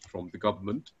from the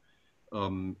government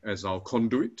as our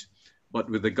conduit, but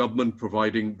with the government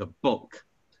providing the bulk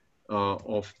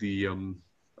of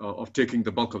taking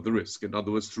the bulk of the risk. In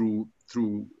other words,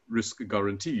 through risk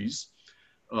guarantees,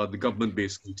 the government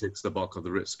basically takes the bulk of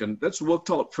the risk. And that's worked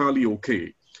out fairly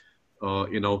okay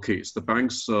in our case. The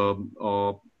banks are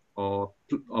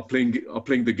playing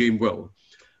the game well.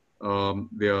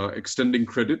 They are extending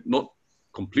credit, not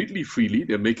completely freely.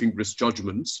 They're making risk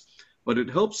judgments, but it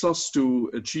helps us to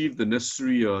achieve the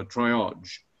necessary triage,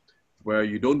 where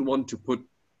you don't want to put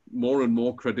more and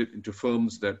more credit into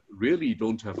firms that really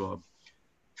don't have a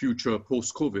future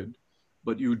post-COVID,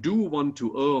 but you do want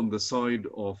to err on the side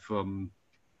of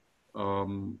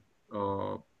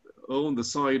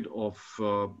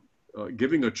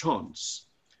giving a chance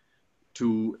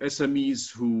to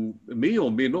SMEs who may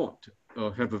or may not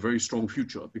have a very strong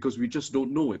future, because we just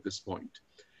don't know at this point.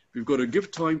 We've got to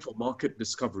give time for market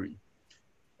discovery.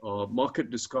 Market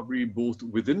discovery both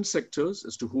within sectors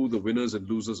as to who the winners and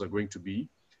losers are going to be,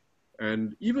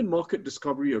 and even market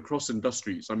discovery across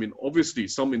industries. I mean, obviously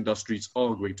some industries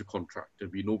are going to contract,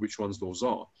 and we know which ones those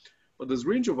are. But there's a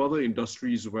range of other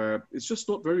industries where it's just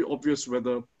not very obvious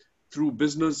whether through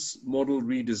business model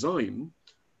redesign,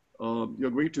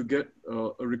 you're going to get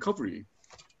a recovery,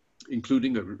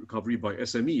 including a recovery by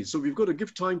SMEs. So we've got to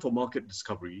give time for market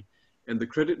discovery, and the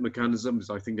credit mechanism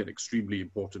is, I think, an extremely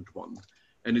important one.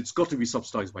 And it's got to be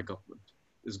subsidized by government.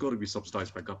 It's got to be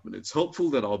subsidized by government. It's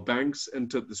helpful that our banks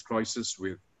entered this crisis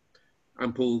with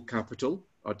ample capital.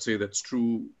 I'd say that's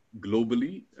true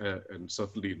globally and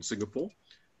certainly in Singapore.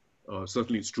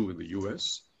 Certainly it's true in the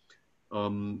US.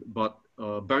 But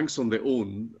banks on their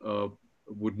own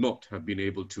would not have been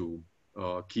able to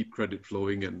keep credit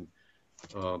flowing and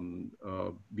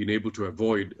been able to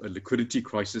avoid a liquidity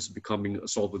crisis becoming a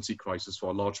solvency crisis for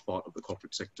a large part of the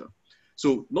corporate sector.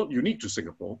 So not unique to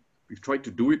Singapore. We've tried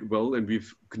to do it well, and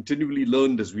we've continually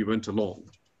learned as we went along.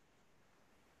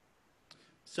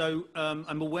 So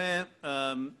I'm aware,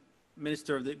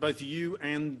 Minister, that both you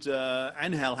and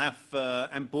Angel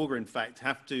and Borja, in fact,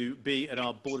 have to be at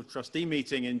our Board of Trustee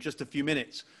meeting in just a few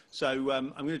minutes. So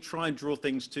I'm going to try and draw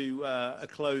things to a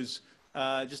close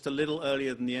just a little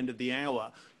earlier than the end of the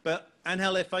hour. But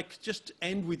Angel, if I could just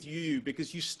end with you,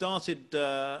 because you started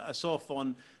us off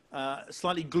on a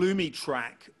slightly gloomy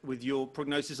track with your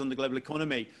prognosis on the global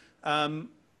economy.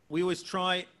 we always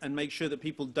try and make sure that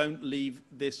people don't leave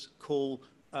this call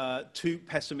too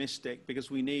pessimistic,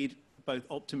 because we need both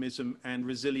optimism and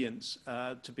resilience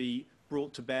to be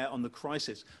brought to bear on the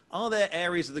crisis. Are there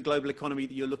areas of the global economy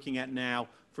that you're looking at now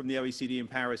from the OECD in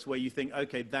Paris where you think,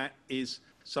 okay, that is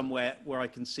somewhere where I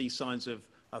can see signs of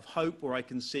hope, or I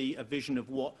can see a vision of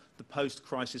what the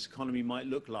post-crisis economy might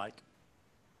look like?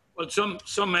 Well,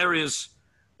 some areas,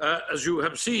 as you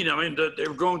have seen, I mean,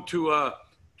 they're going to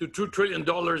 $2 trillion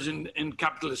in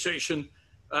capitalization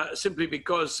simply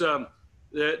because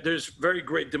there's very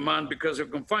great demand because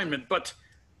of confinement. But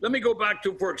let me go back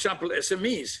to, for example,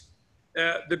 SMEs.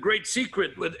 The great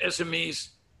secret with SMEs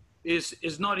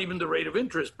is not even the rate of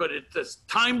interest, but it's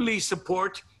timely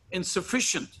support and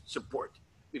sufficient support,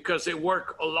 because they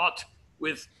work a lot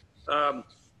with the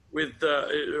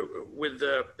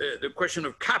question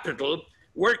of capital,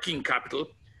 working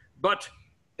capital. But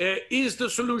is the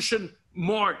solution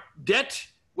more debt,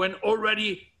 when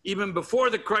already, even before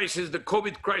the crisis, the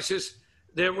COVID crisis,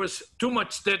 there was too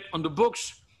much debt on the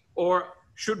books? Or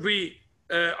should we,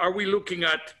 are we looking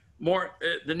at more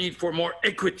the need for more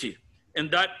equity?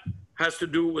 And that has to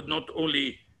do with not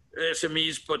only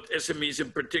SMEs, but SMEs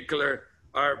in particular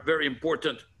are very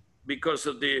important because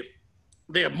of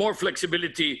they have more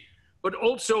flexibility, but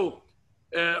also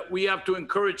we have to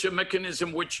encourage a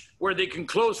mechanism where they can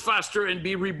close faster and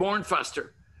be reborn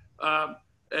faster.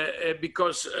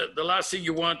 Because the last thing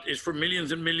you want is for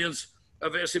millions and millions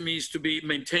of SMEs to be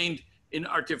maintained in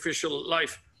artificial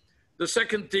life. The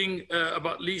second thing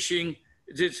about Li Xin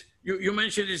is you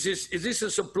mentioned, is this a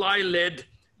supply-led?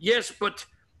 Yes, but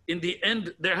in the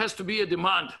end, there has to be a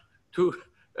demand to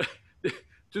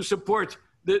support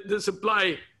the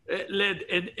supply-led.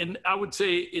 And I would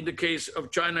say in the case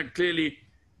of China, clearly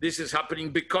this is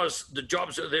happening because the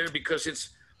jobs are there, because it's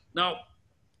now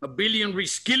 1 billion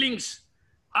reskillings.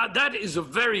 That is a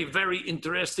very, very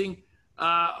interesting.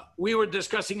 We were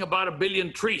discussing about 1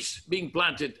 billion trees being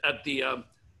planted at the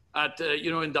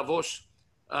in Davos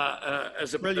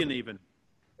as a trillion even.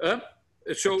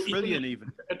 So a trillion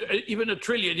even a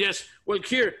trillion, yes. Well,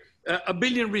 here 1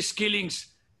 billion reskillings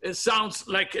sounds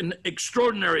like an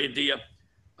extraordinary idea.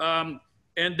 And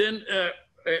then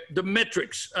the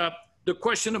metrics, the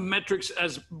question of metrics,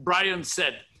 as Brian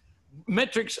said,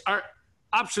 metrics are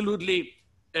absolutely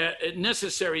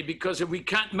necessary, because if we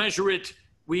can't measure it,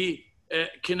 we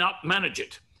cannot manage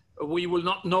it. We will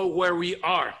not know where we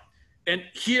are. And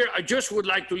here, I just would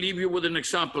like to leave you with an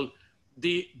example.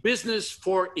 The Business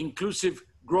for Inclusive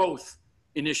Growth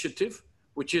initiative,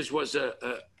 which was an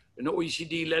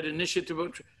OECD-led initiative.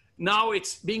 Now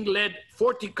it's being led,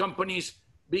 40 companies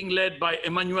being led by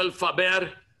Emmanuel Faber,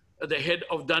 the head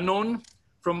of Danone,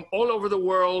 from all over the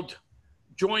world,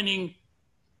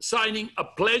 signing a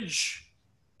pledge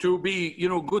to be,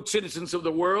 good citizens of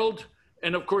the world.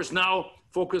 And of course, now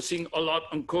focusing a lot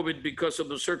on COVID because of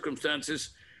the circumstances.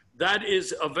 That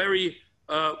is a very,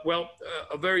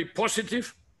 a very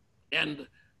positive, and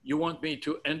you want me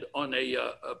to end on a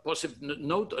positive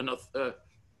note.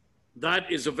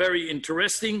 That is a very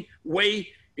interesting way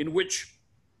in which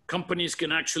companies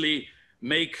can actually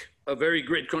make a very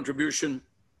great contribution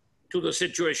to the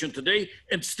situation today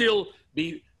and still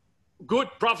be good,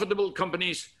 profitable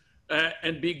companies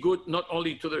and be good not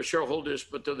only to their shareholders,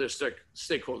 but to their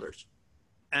stakeholders.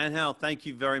 Angel, thank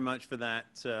you very much for that,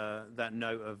 that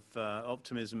note of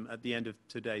optimism at the end of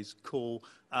today's call.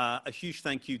 A huge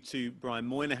thank you to Brian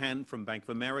Moynihan from Bank of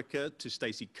America, to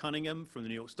Stacey Cunningham from the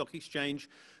New York Stock Exchange,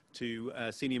 to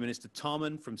Senior Minister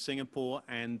Tarman from Singapore,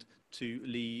 and to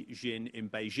Li Xin in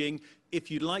Beijing.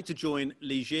 If you'd like to join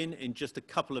Li Xin in just a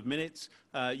couple of minutes,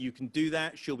 you can do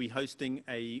that. She'll be hosting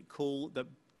a call that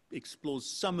explores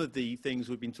some of the things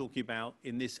we've been talking about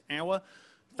in this hour.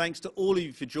 Thanks to all of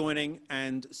you for joining,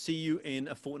 and see you in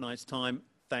a fortnight's time.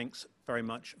 Thanks very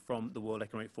much from the World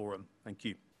Economic Forum. Thank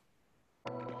you.